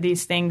prepared for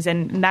these things.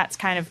 And that's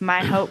kind of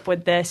my hope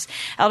with this.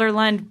 Elder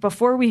Lund,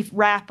 before we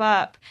wrap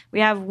up, we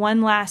have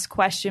one last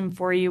question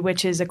for you,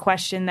 which is a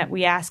question that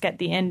we ask at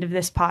the end of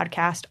this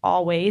podcast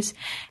always.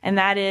 And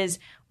that is,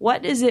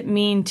 what does it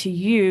mean to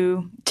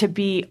you to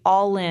be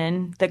all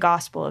in the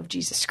gospel of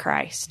Jesus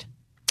Christ?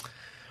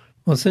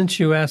 Well, since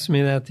you asked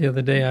me that the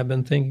other day, I've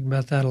been thinking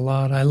about that a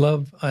lot. I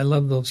love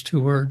those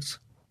two words,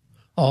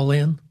 all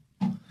in,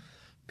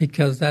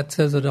 because that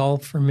says it all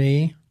for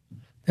me.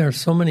 There are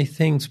so many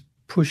things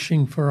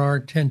pushing for our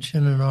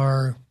attention and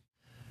our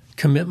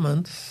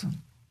commitments.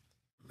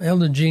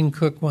 Elder Gene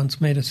Cook once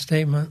made a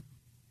statement.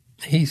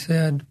 He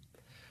said,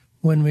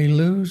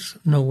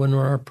 when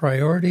our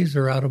priorities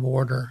are out of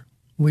order,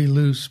 we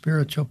lose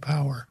spiritual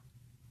power.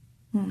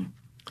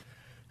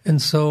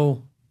 And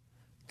so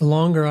the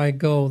longer I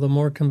go, the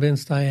more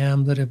convinced I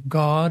am that if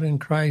God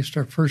and Christ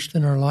are first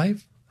in our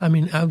life, I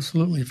mean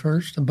absolutely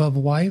first, above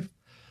wife,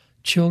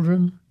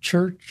 children,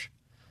 church,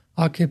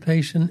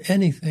 occupation,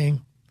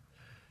 anything,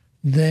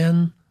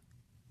 then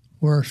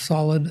we're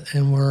solid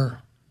and we're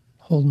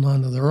holding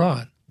on to the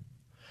rod.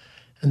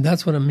 And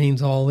that's what it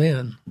means, all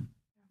in.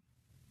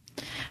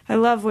 I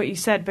love what you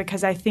said,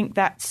 because I think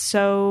that's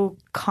so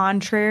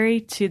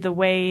contrary to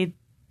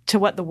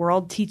what the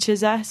world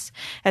teaches us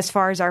as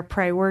far as our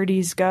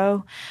priorities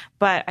go.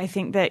 But I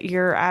think that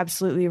you're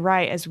absolutely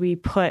right. As we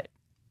put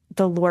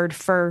the Lord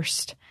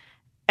first,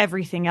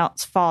 everything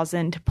else falls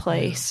into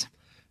place.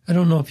 I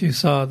don't know if you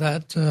saw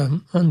that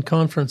on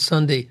Conference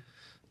Sunday,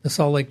 the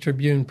Salt Lake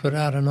Tribune put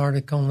out an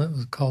article that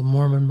was called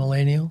Mormon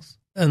Millennials.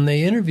 And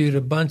they interviewed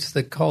a bunch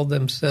that called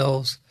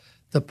themselves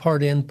the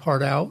part in,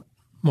 part out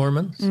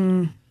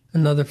Mormons.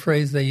 Another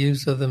phrase they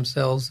use of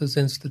themselves is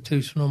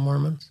institutional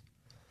Mormons.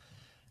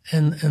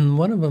 And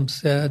one of them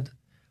said,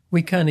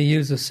 we kind of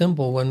use a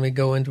symbol when we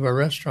go into a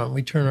restaurant.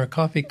 We turn our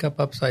coffee cup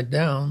upside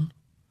down.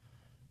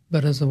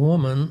 But as a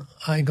woman,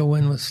 I go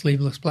in with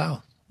sleeveless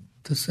blouse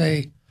to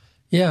say,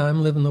 yeah,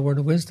 I'm living the word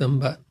of wisdom,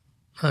 but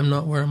I'm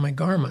not wearing my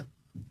garment.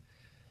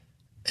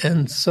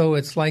 And so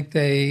it's like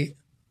they're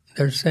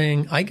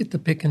saying, I get to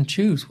pick and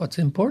choose what's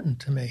important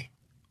to me,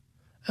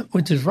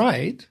 which is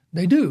right.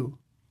 They do.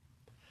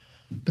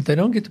 But they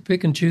don't get to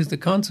pick and choose the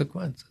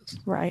consequences.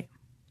 Right.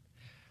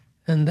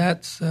 And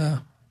that's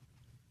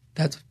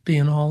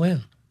being all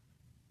in.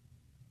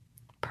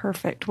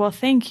 Perfect. Well,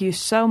 thank you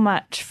so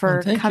much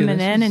for coming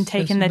in and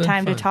taking the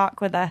time to talk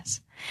with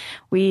us.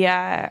 We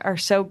are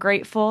so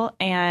grateful,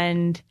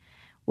 and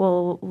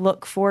we'll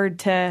look forward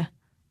to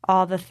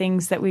all the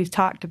things that we've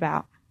talked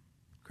about.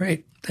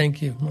 Great.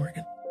 Thank you,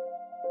 Morgan.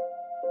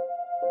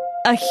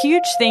 A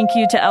huge thank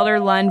you to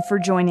Elder Lund for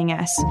joining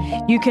us.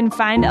 You can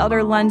find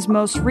Elder Lund's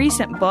most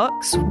recent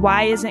books,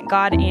 Why Isn't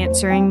God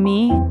Answering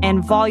Me?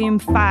 And Volume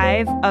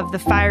 5 of the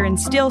Fire and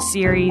Steel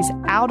series,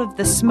 Out of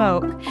the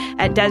Smoke,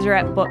 at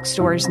Deseret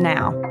Bookstores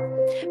now.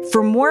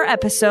 For more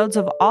episodes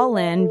of All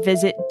In,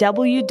 visit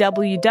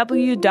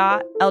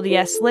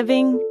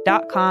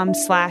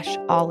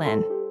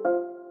www.ldsliving.com/allin.